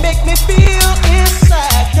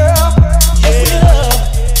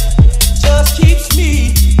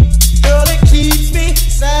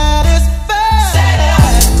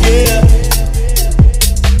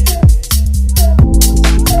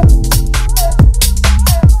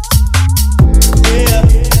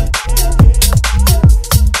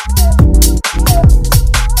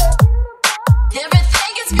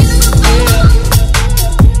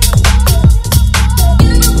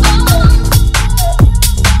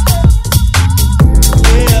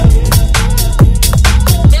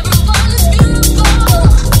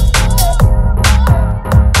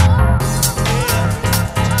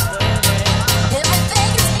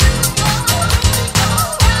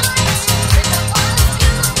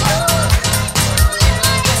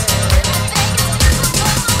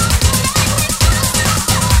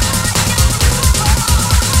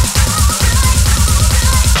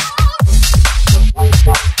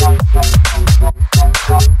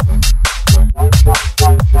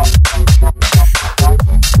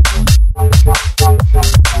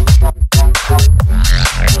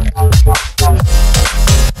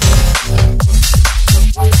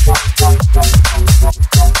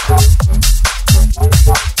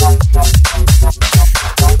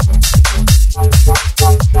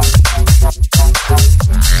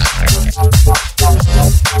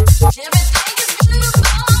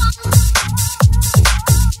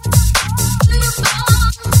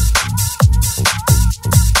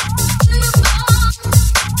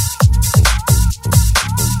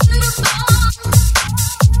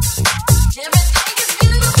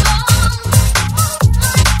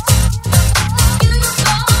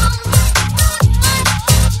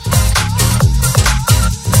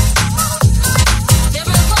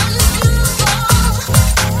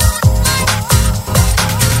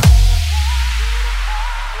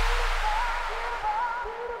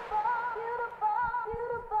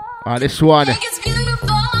 This one.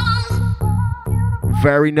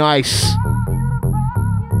 Very nice.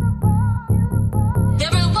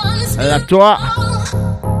 Toi.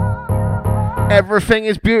 Everything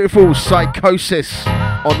is beautiful. Psychosis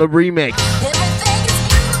on the remix.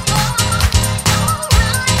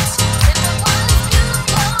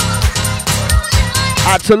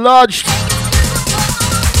 Out to Lodged.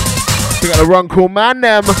 We got a run called Man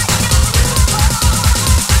Them.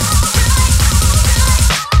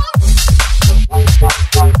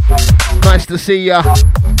 Nice to see ya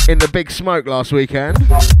in the Big Smoke last weekend.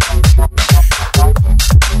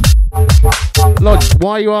 Lodge,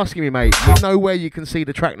 why are you asking me, mate? You know where you can see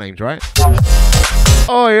the track names, right?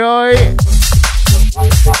 Oi, oi.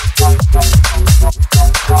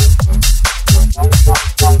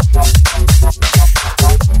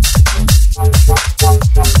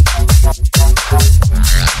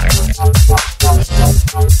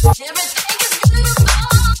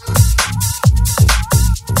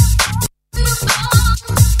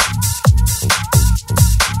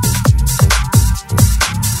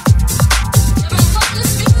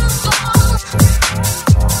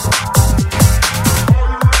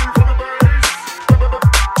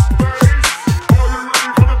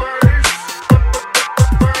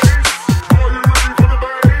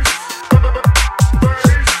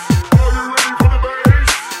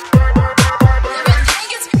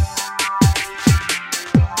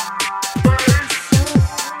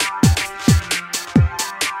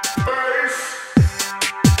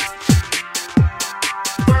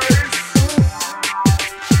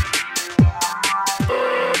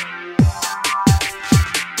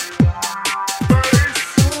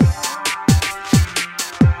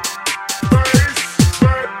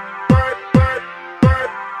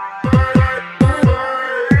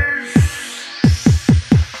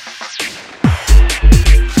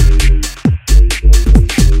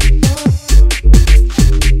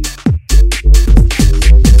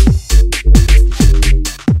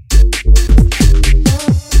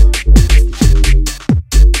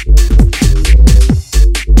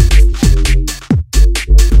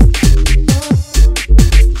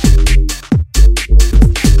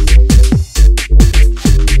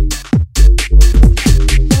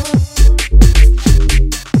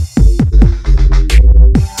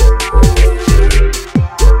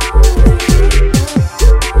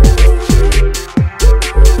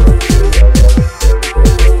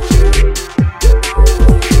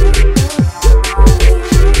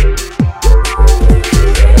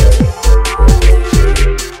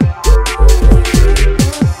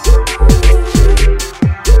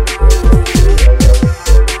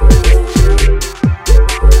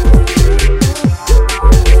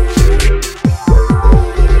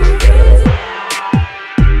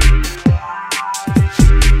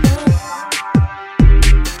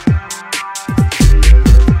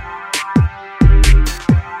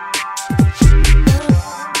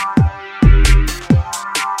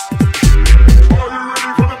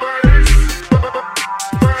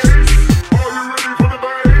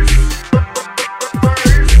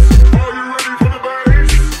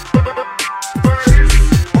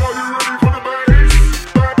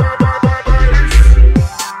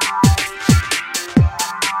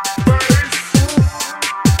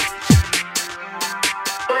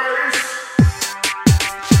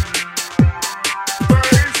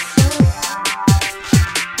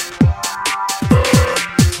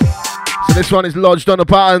 This one is lodged on the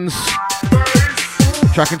buttons.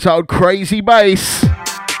 Track entitled Crazy Bass.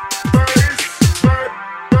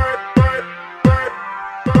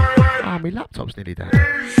 Ah, my laptop's nearly dead.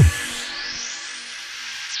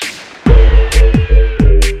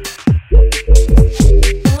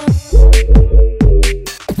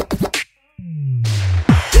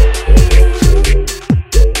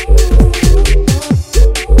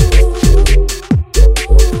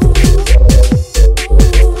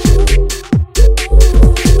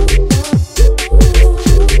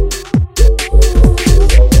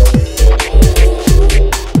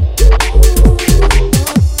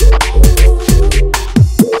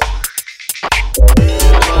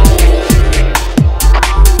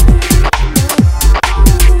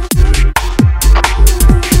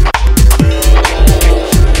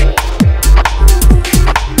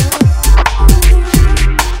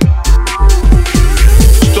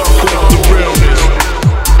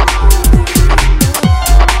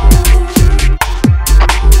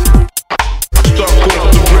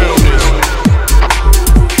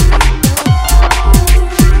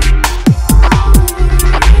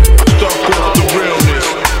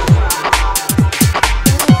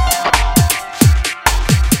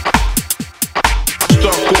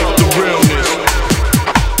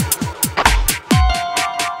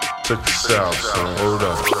 south, son. Hold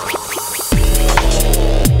up.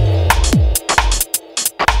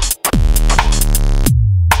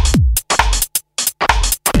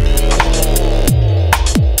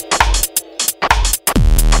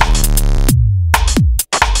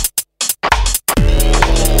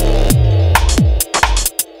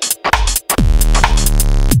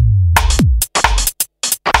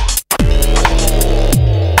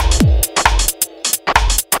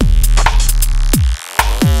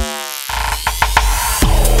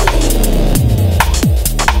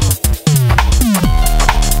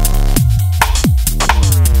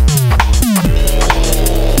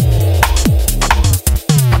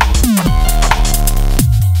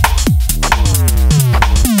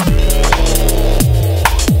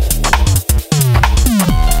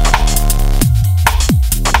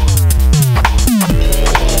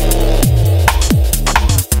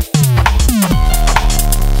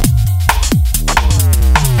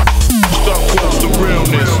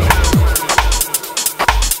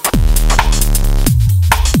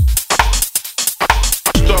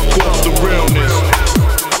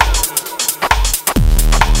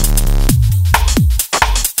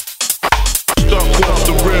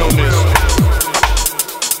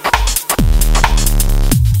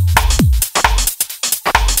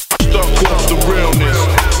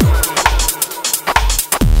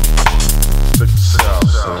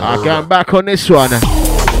 Going back on this one. This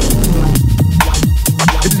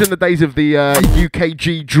is in the days of the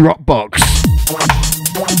UKG Dropbox.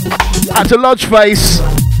 That's a Lodge Face.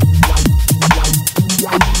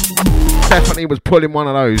 Definitely was pulling one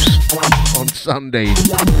of those on Sunday.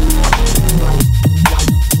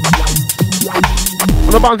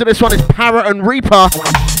 On the buttons of this one is Parrot and Reaper.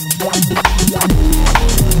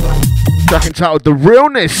 Track entitled The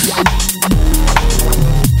Realness.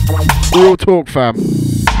 Real talk, fam.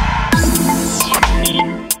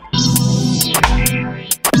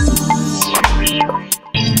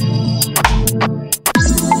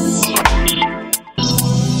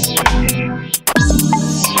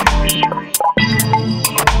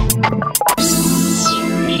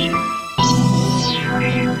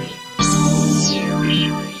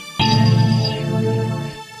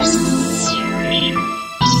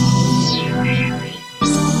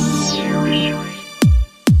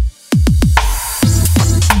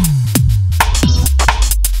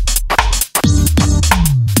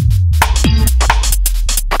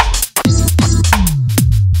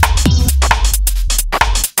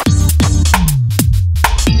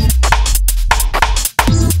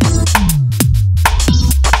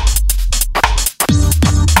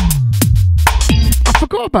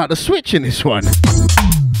 About the switch in this one.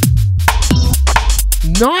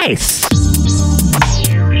 Nice.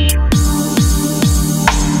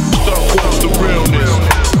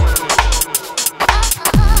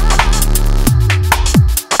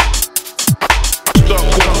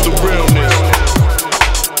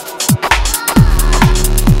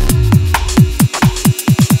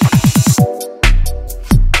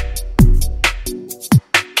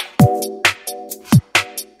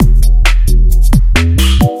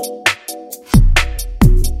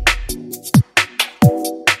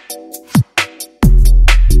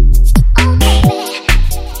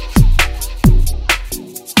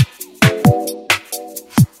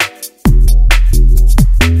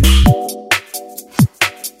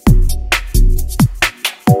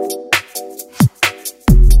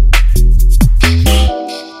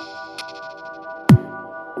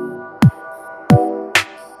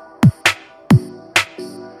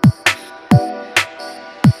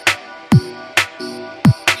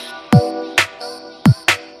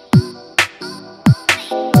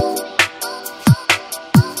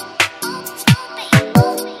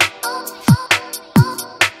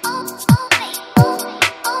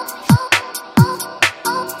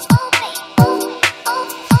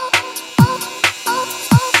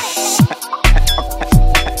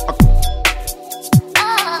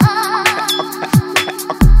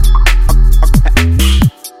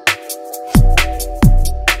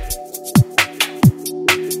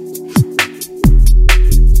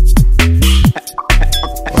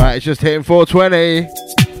 It's just hitting 420.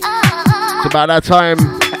 It's about that time.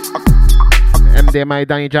 MDMA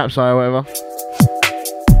down your Jap side or whatever.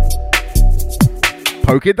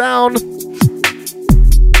 Poke it down.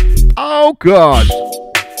 Oh god.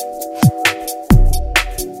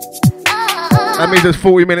 That means there's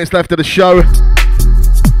 40 minutes left of the show.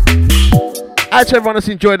 I hope everyone has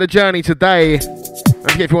enjoyed the journey today.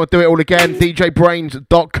 And if you want to do it all again,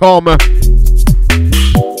 djbrainz.com.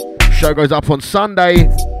 Show goes up on Sunday.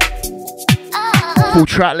 Full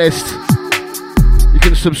track list. You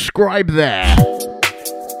can subscribe there.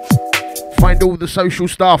 Find all the social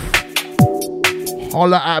stuff.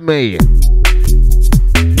 Holla at me.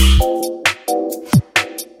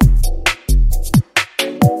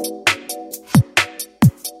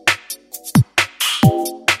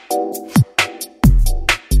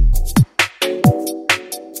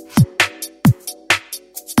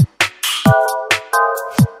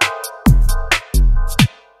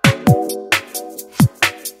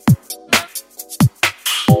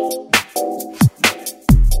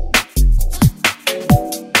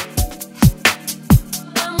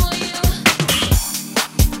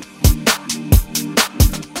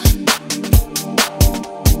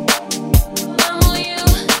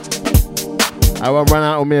 Ran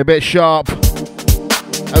out on me a bit sharp.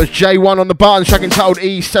 That was J1 on the button, track entitled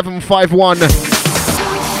E751.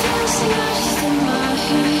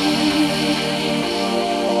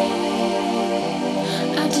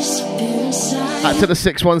 Back to the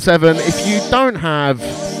 617. If you don't have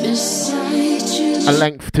a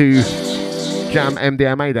length to jam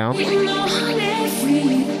MDMA down,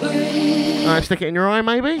 stick it in your eye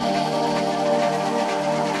maybe?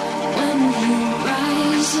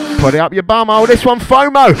 Put it up your bum. Oh, this one,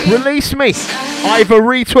 FOMO. Release me. Ivor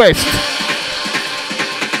retwist.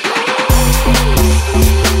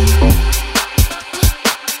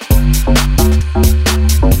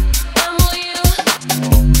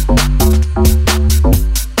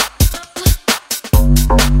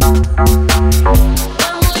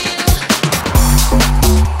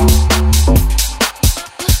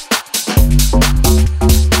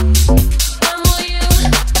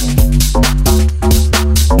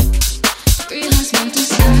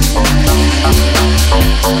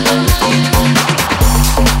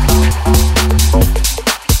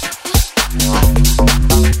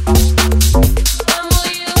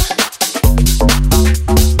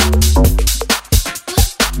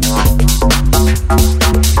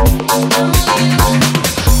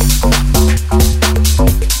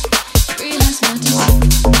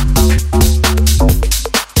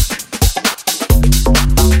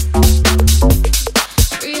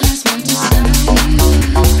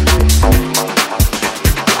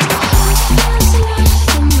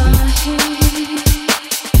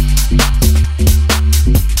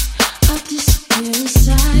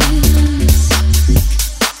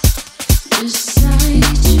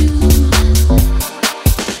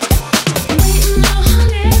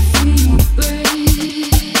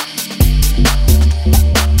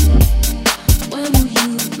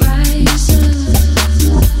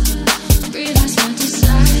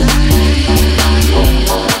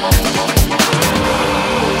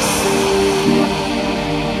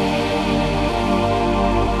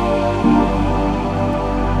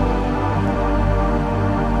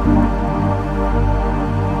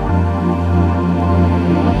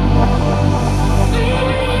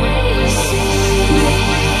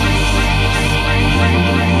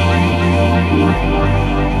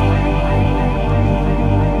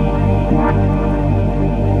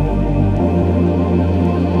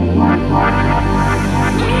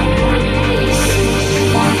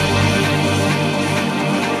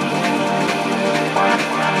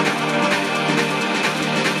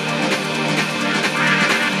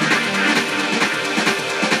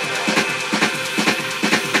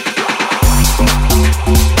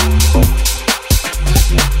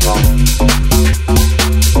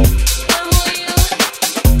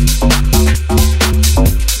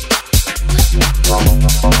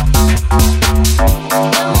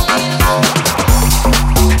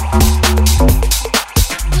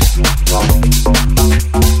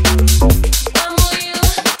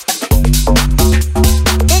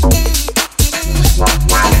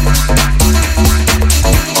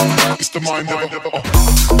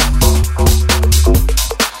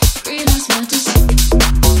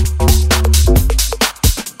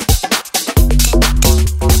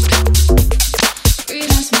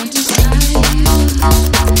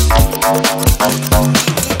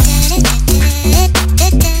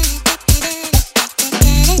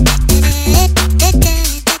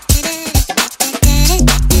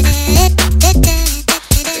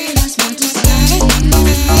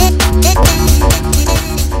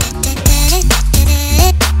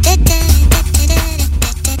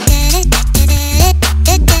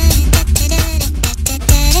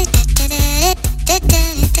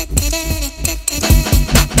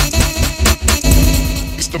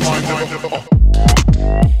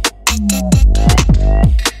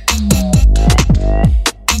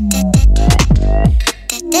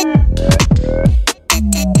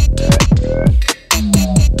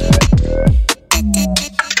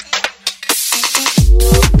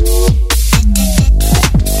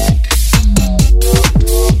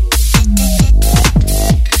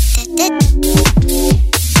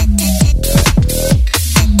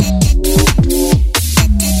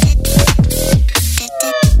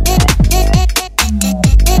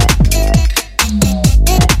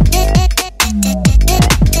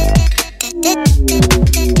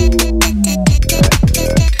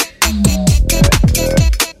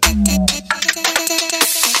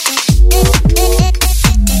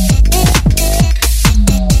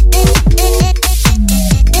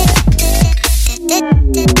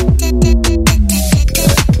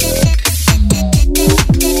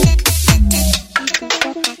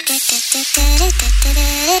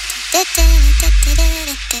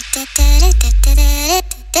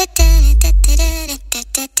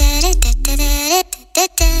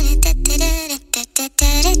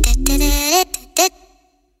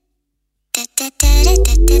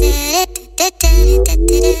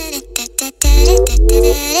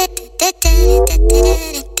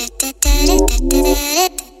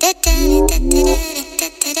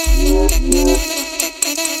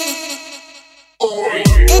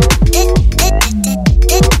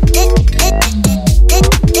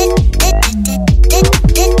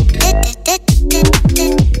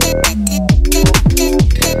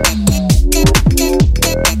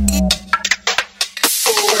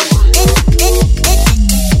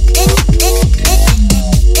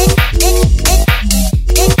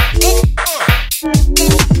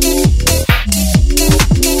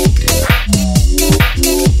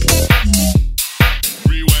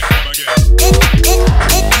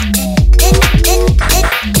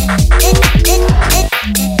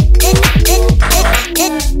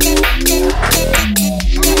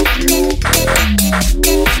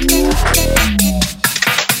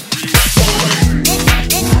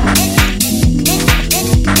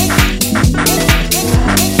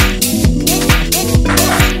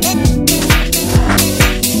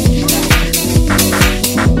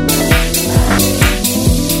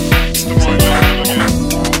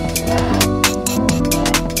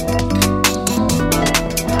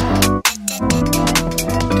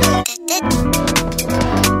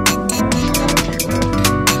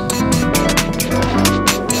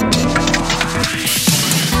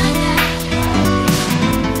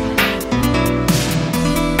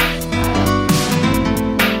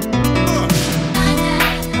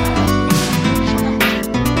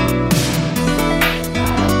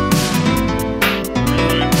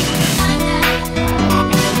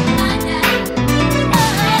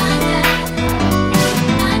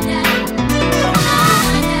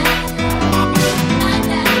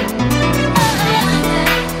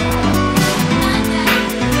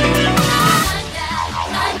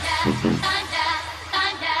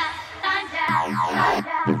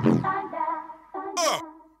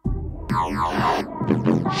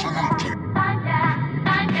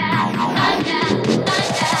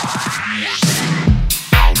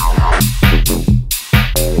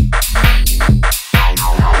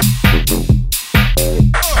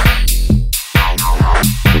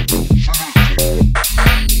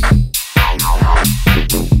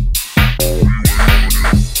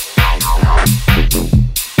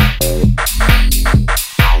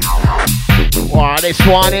 This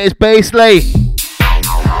one is beastly.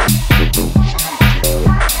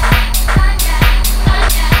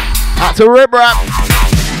 That's a rip rap.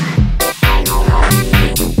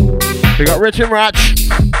 We got Rich and Ratch.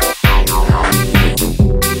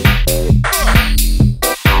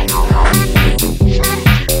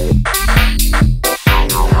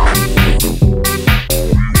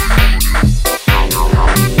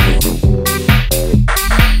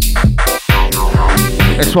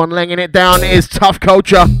 This one laying it down is Tough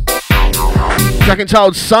Culture. Track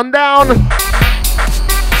entitled Sundown.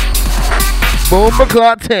 Boomba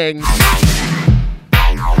Clot Tings.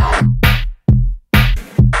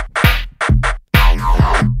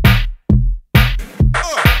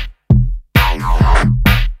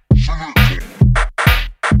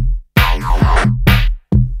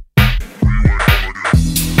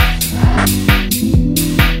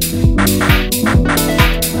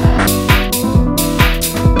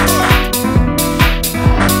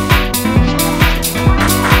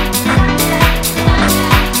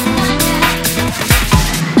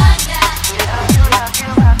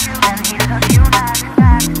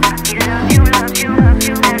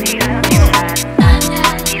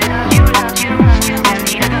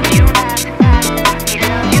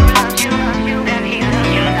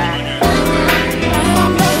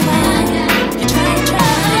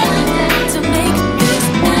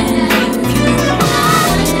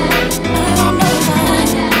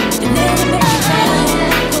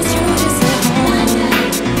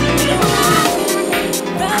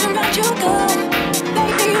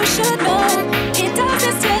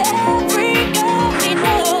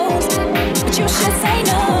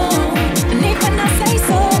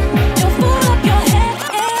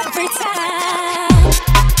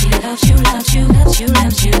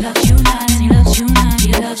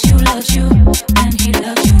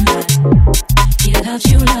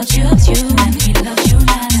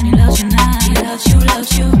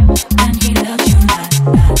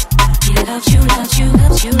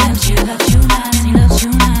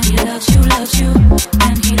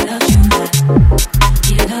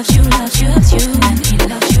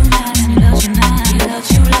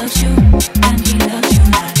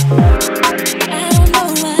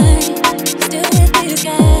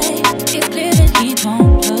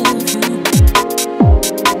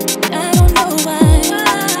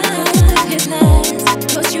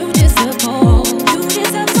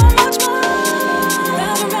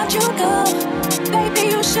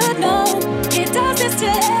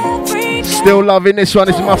 Still loving this one.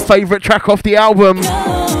 This is my favourite track off the album.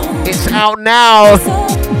 It's out now.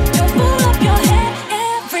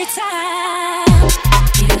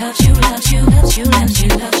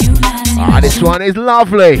 This one is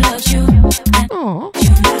lovely. Aww.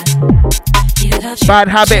 Bad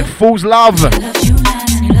Habit, Fool's Love.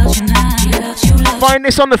 Find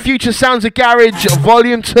this on the Future Sounds of Garage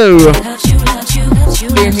Volume 2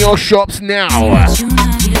 in your shops now.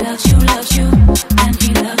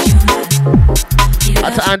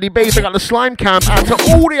 Out to Andy B, they got the Slime Camp. Out to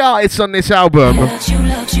all the artists on this album.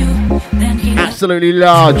 Absolutely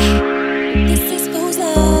large.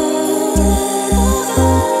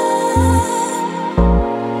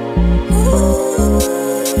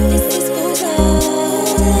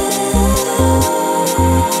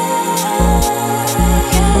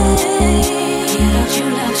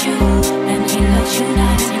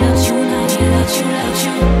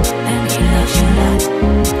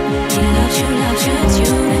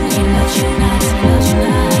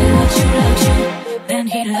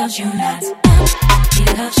 Loves you not. He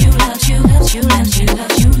loves you, loves you, loves you, loves you,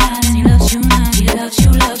 loves you not. He loves you not. He loves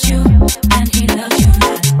you, loves you, and he loves you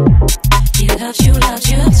not. He loves you, loves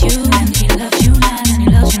you, loves you, and he loves you not. He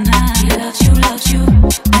loves you not. He loves you, loves you,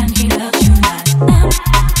 and he loves you not.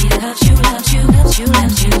 He loves you, loves you, loves you,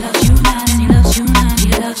 loves you, loves you not. He loves you not.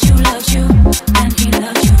 He loves you, loves you, and he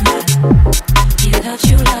loves you not. He loves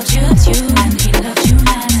you, loves you, loves you, and he loves you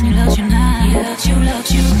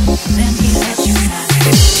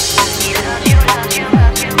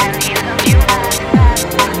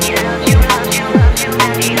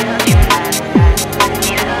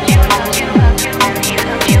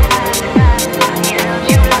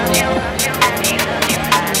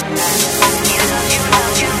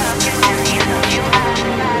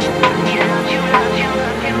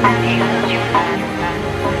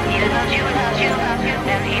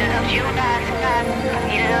not. He loves you not.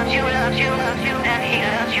 He loves you, loves you, and he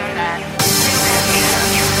loves you not.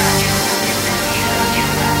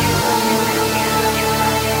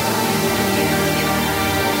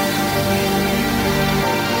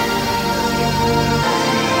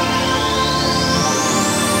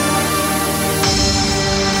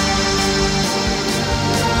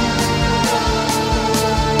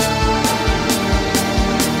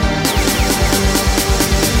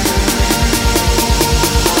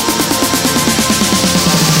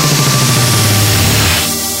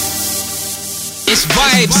 It's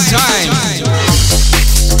vibes time.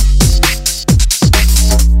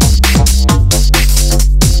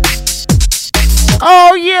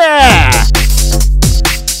 Oh yeah!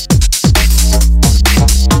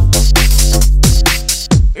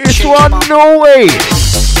 It's one Norway.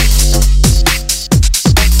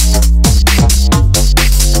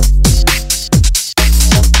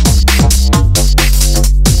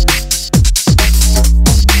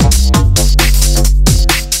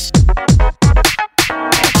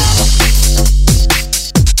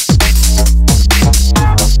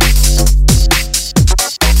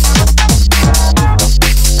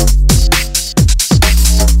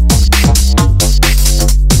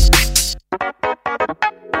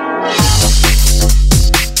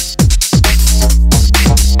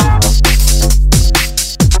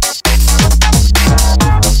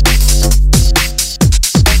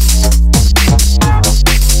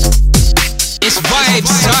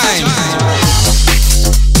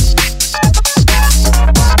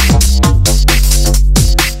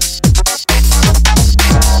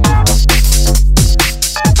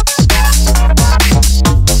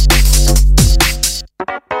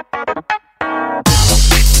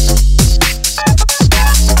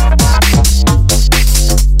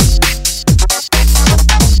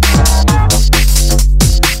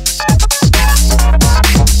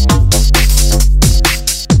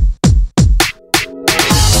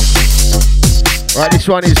 Right, this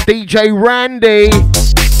one is DJ Randy.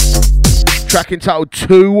 Track entitled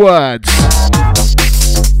 2 Words.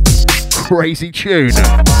 Crazy tune.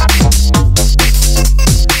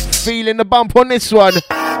 Feeling the bump on this one.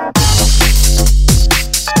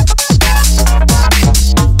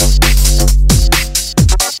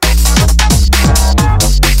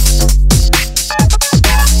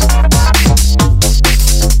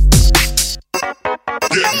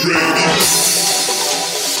 Get ready.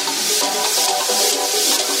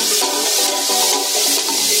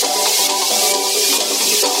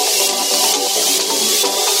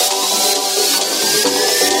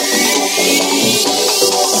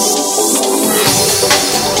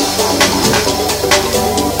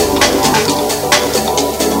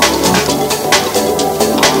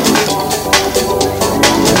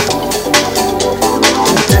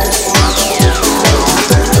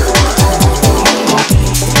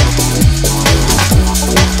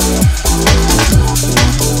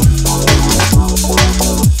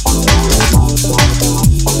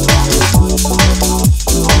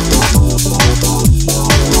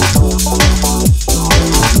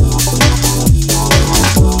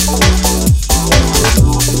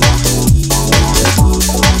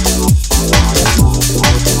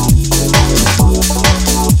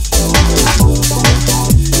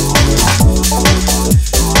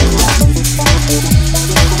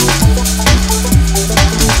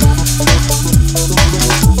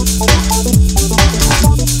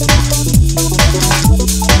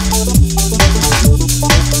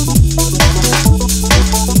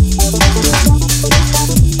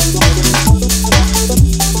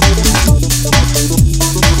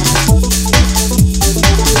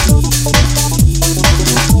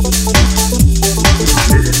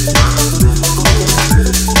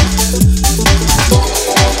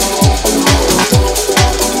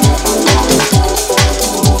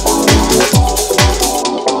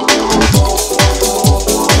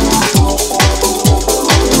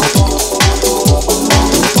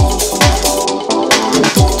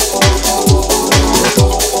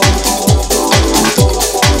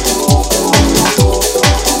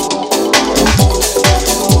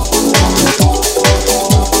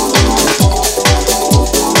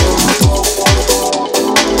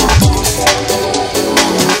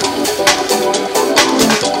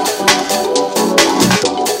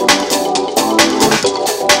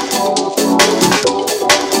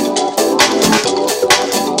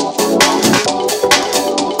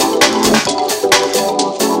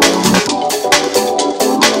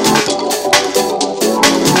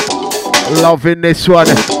 Loving this one.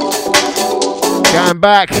 Going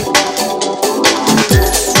back.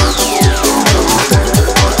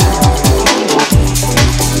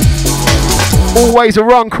 Always a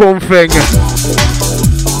Runcorn thing.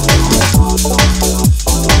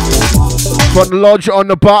 But Lodge on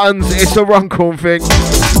the buttons, it's a Runcorn thing.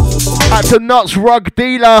 At the Nuts Rug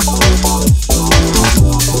Dealer.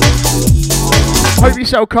 Hope you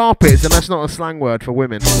sell carpets, and that's not a slang word for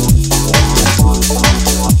women.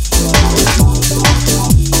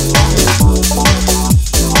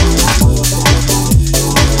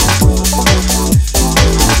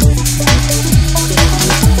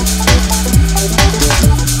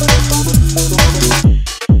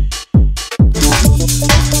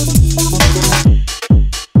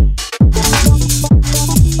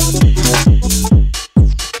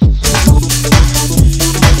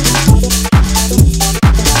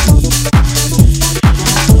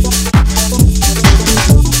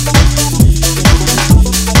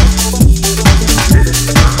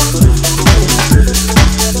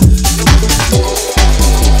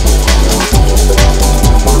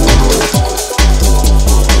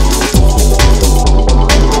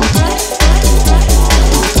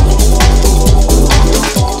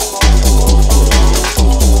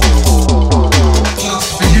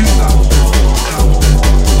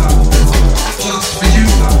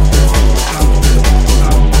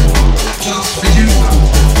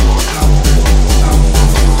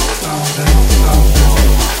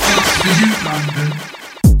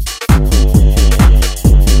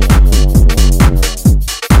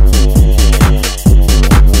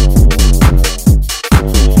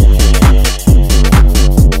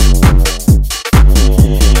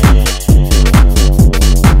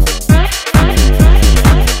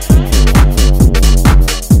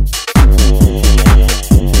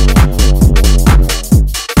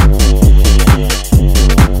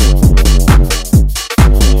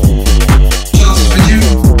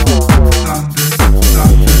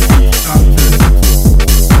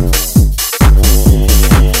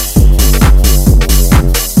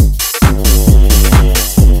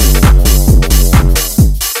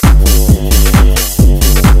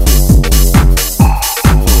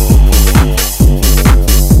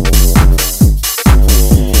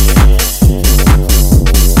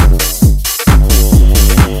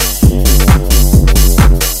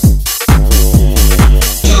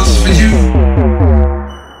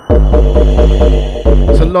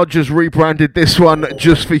 Lodgers rebranded this one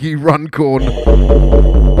just for you, Runcorn.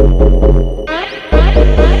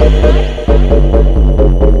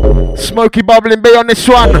 Smoky Bubbling B on this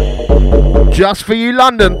one, just for you,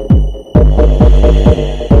 London.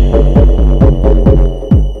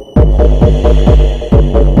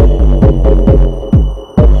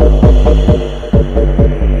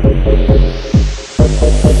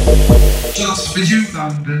 Just for you,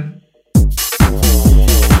 London.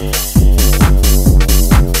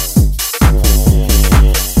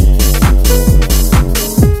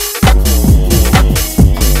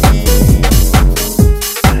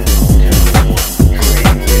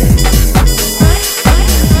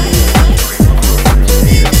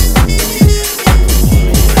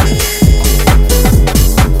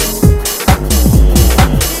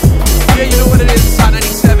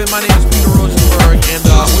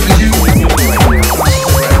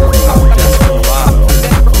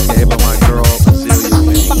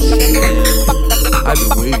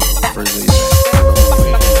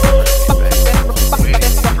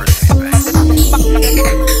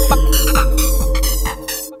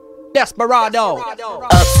 Desperado.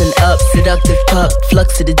 Ups and ups, seductive pup.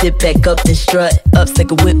 Flux to the dip back up, then strut. Ups like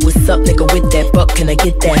a whip, what's up, nigga, with that buck? Can I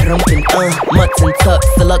get that rumpin'? Mutts and tucks,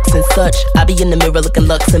 deluxe and such. I be in the mirror looking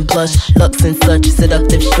lux and blush. Lux and such,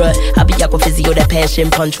 seductive strut. I be aqua physio, that passion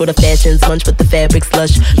punch. Where the fashion's munch, but the fabric's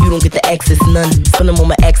lush. You don't get the access, none. Spin them on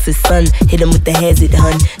my axis, son. Hit them with the hazard,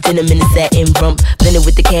 hun. Denim in the satin rump. Blended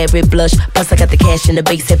with the carrot blush. Plus I got the cash in the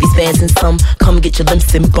base, heavy spans and some. Come get your limbs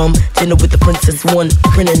and bum. Dinner with the princess one.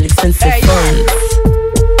 Printing expensive funds.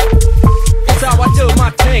 That's how I do my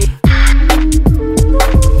thing.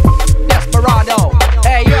 Desperado.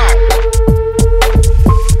 Hey yo.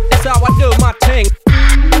 That's how I do my thing.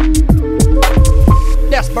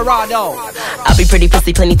 Desperado. I be pretty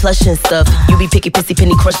pussy, plenty plush and stuff. You be picky, pissy,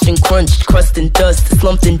 penny, crushed and crunched, crust and dust,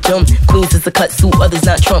 slumped and dumped. Queens is a cut suit, others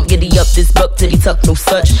not Trump. Giddy up this buck, titty tuck, no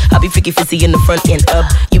such. I be freaky, fizzy in the front and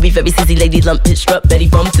up. You be very sissy, lady lump, pitch up, Betty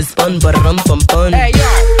bump to spun, but rum bum bun. Hey yo.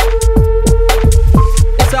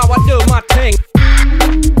 That's how I do my thing.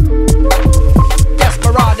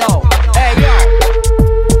 Desperado. Hey yo.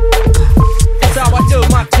 That's how I do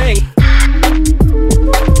my thing.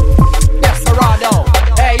 Desperado.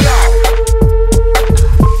 Hey yo.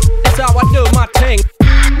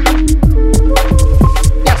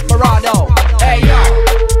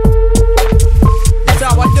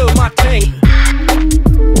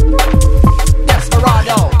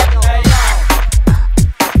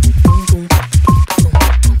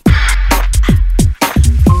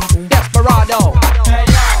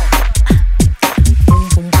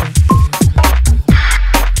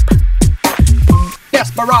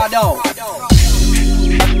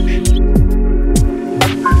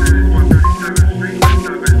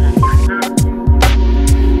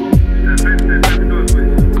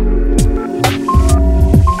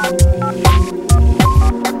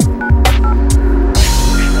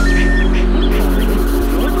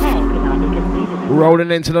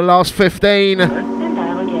 rolling into the last 15. Then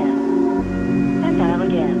dial again. Then dial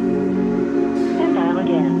again. Then dial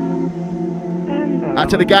again. Then dial Out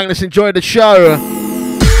to the gang, let's enjoy the show.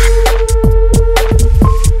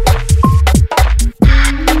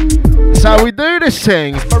 That's how we do this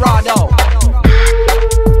thing.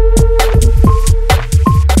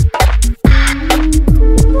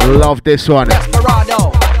 Love this one.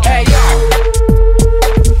 Desperado. Hey yo,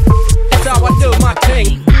 that's how I do my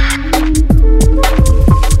thing.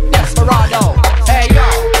 Desperado. Hey yo,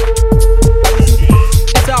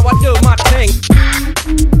 that's how I do my thing.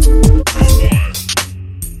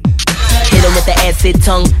 Hit him with the acid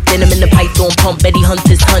tongue, then him in the python pump. Betty hunt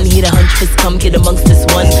this hun, he the hunch fist, come get amongst this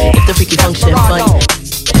one. If the freaky function fun.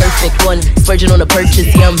 Perfect one, spurging on a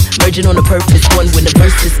purchase, yum. Merging on a purpose one. When the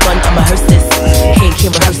verse is fun, I'ma rehearse this.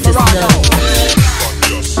 Can't rehearse this, no.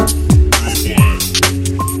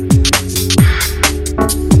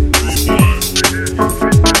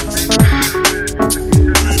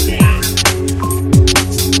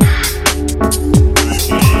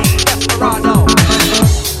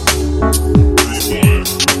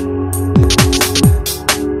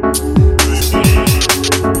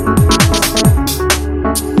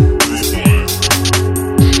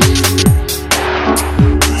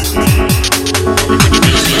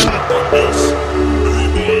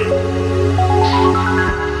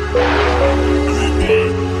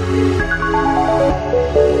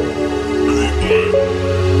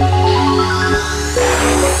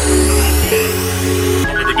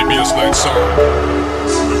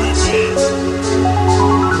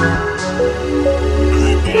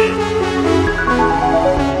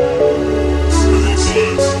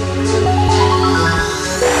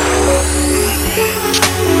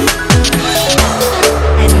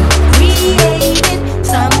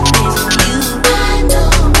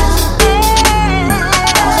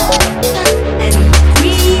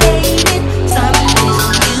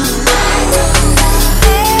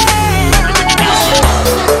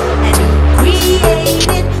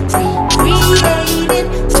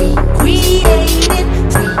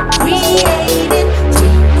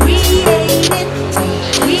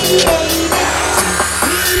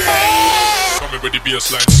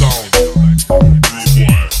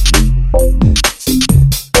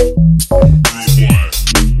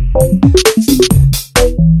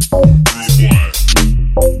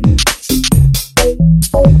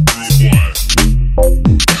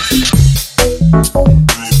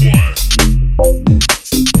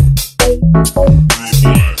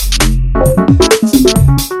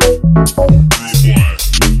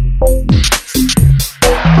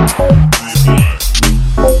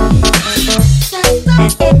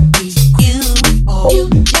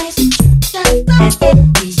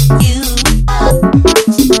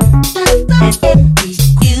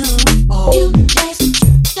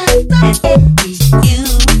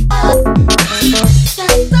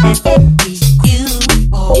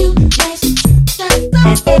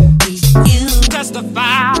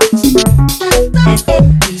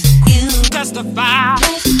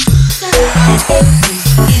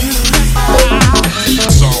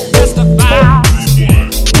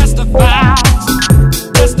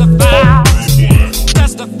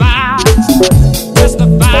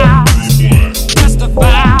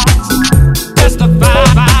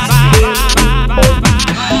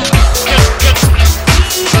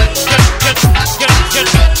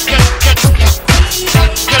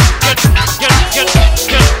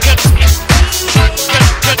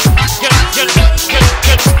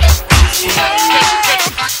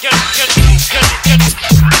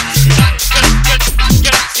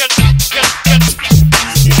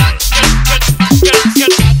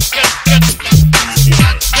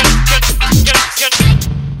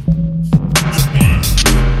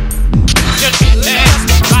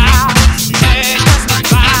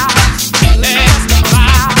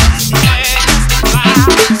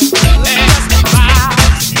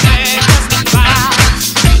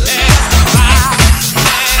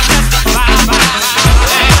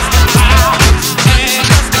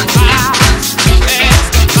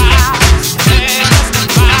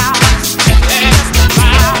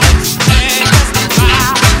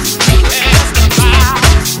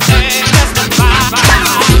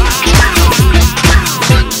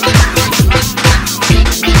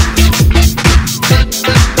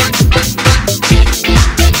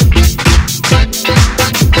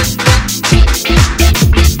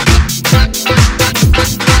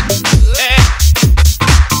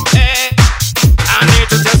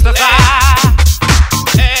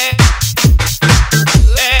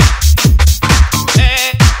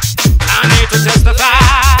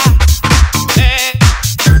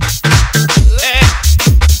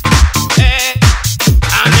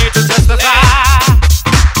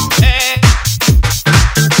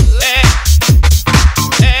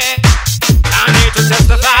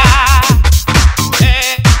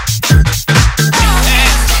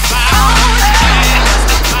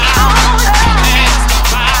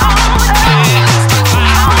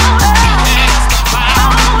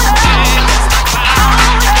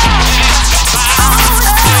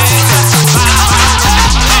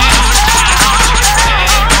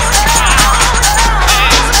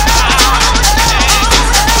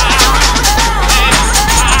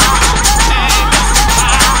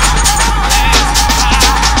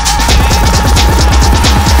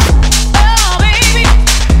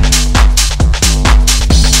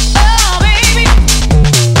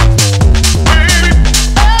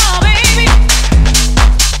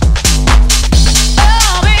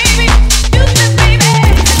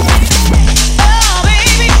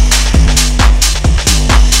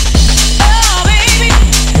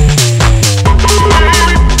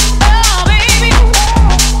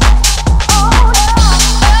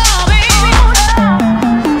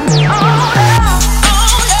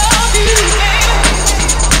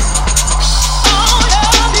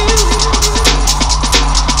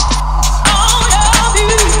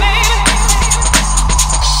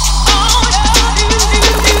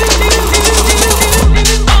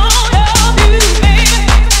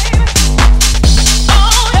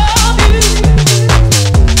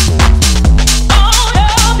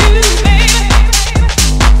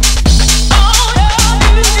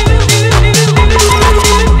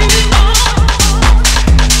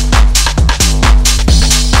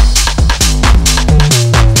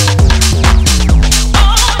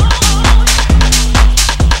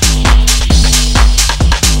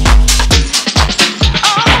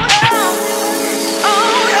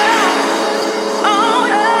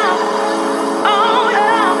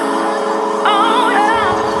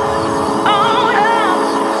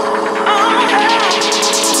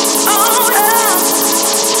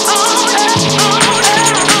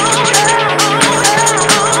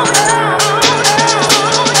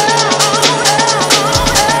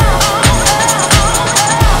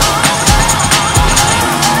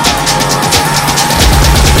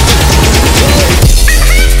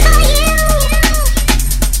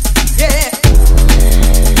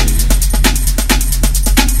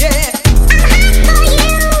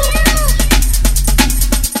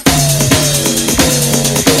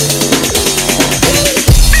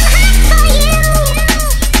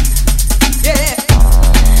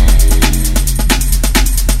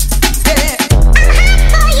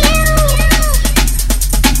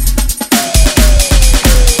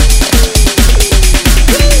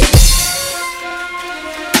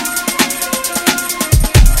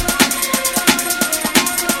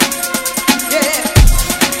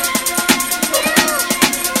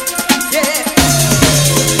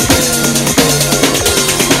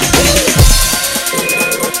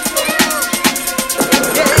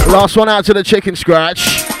 Last one out to the chicken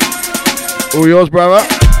scratch. All yours, brother.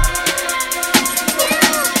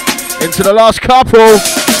 Into the last couple.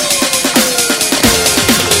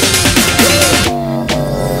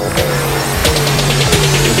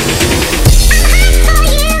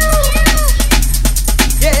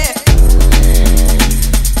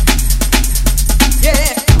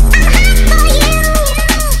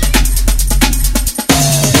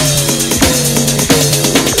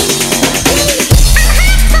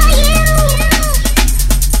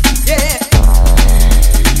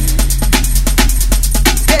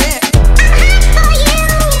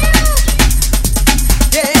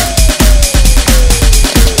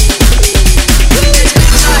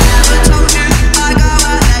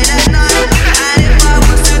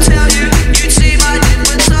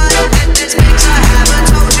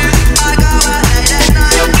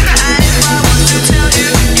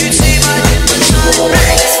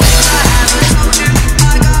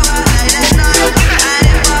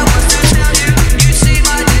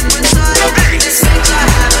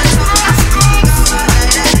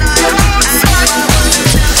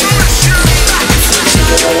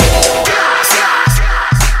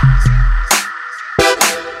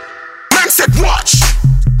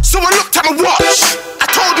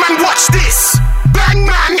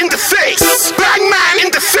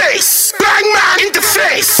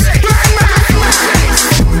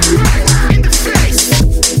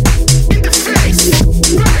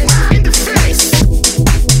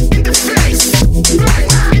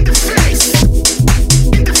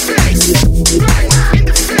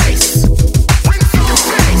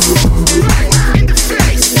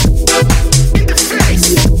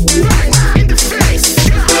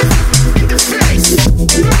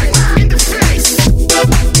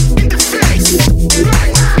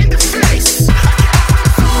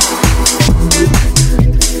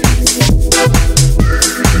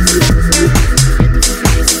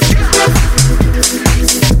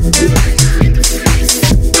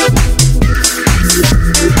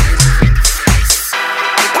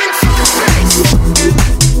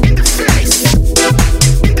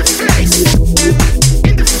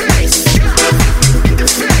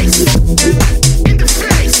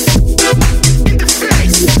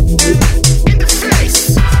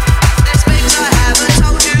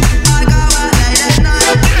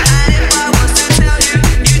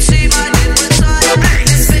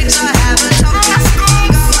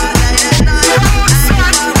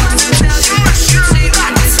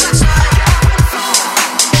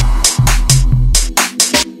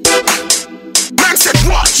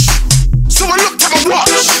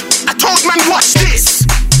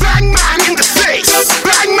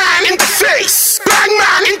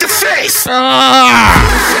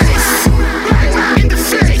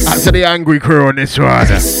 That's to the angry crew on this one.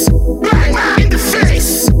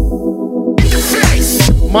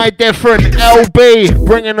 My different LB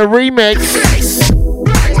bringing a remix.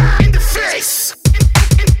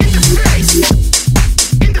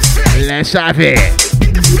 Let's have it.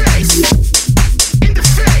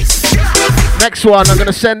 Next one I'm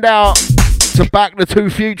gonna send out to Back the Two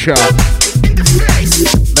Future.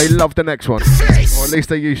 They love the next one, or at least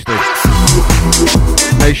they used to.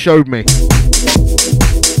 They showed me.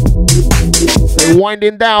 They're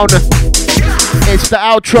winding down. It's the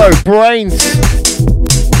outro, Brainz.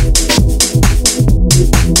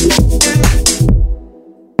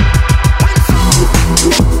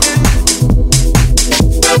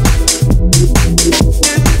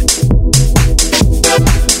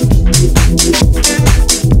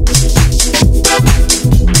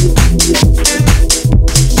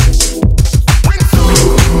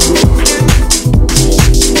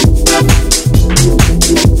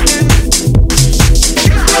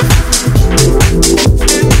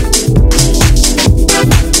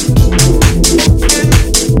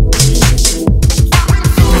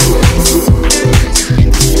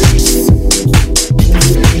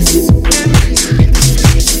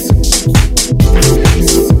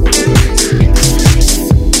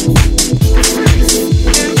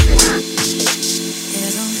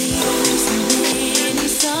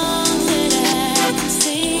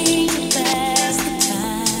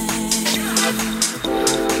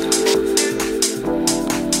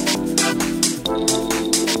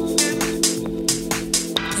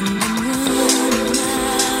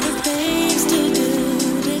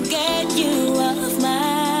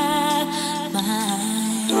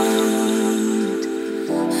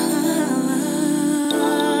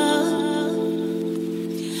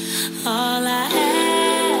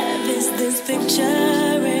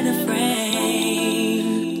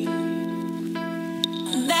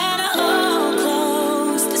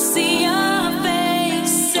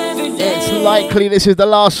 likely this is the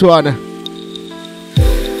last one.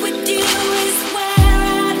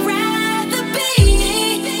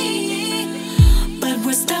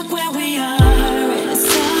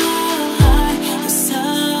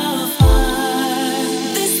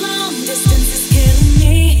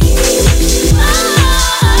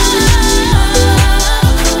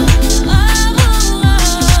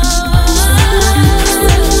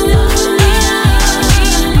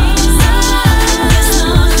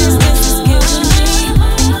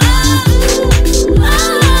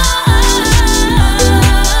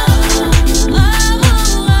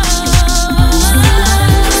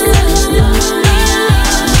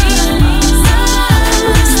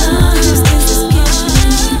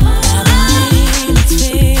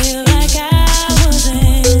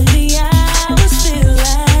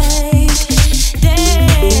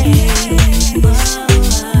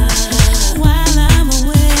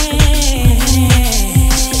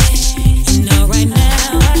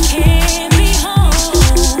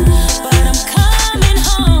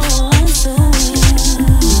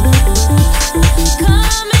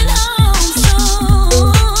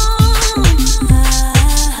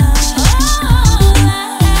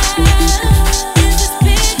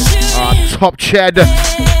 Top Ched.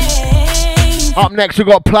 Up next we've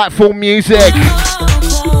got Platform Music.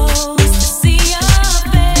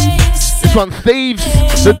 This one, Thieves,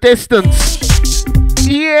 The Distance.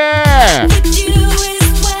 Yeah!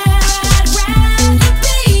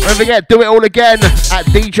 Don't forget, do it all again at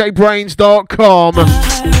djbrainz.com.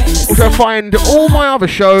 Also find all my other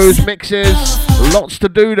shows, mixes, lots to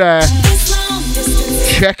do there.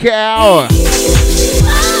 Check it out.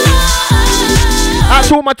 That's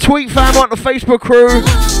all my tweet fam on the Facebook crew.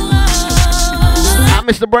 At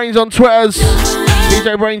Mr. Brainz on Twitters.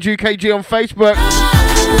 DJ Brainz UKG on Facebook.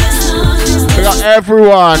 We got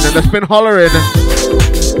everyone that's been hollering.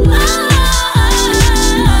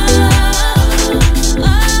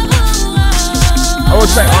 I would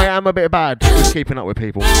say I am a bit bad with keeping up with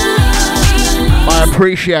people. I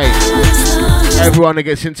appreciate everyone that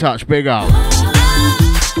gets in touch. Big up.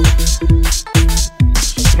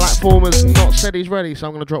 Platform has not said he's ready, so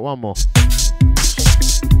I'm going to drop one more.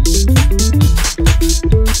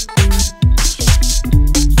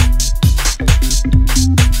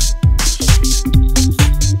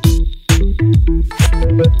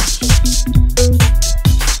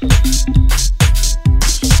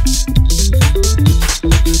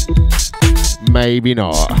 Maybe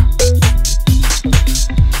not.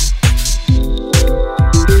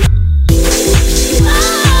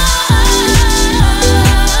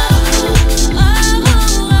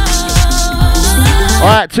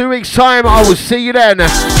 Alright, 2 weeks time, I will see you then.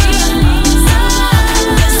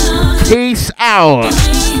 Peace out.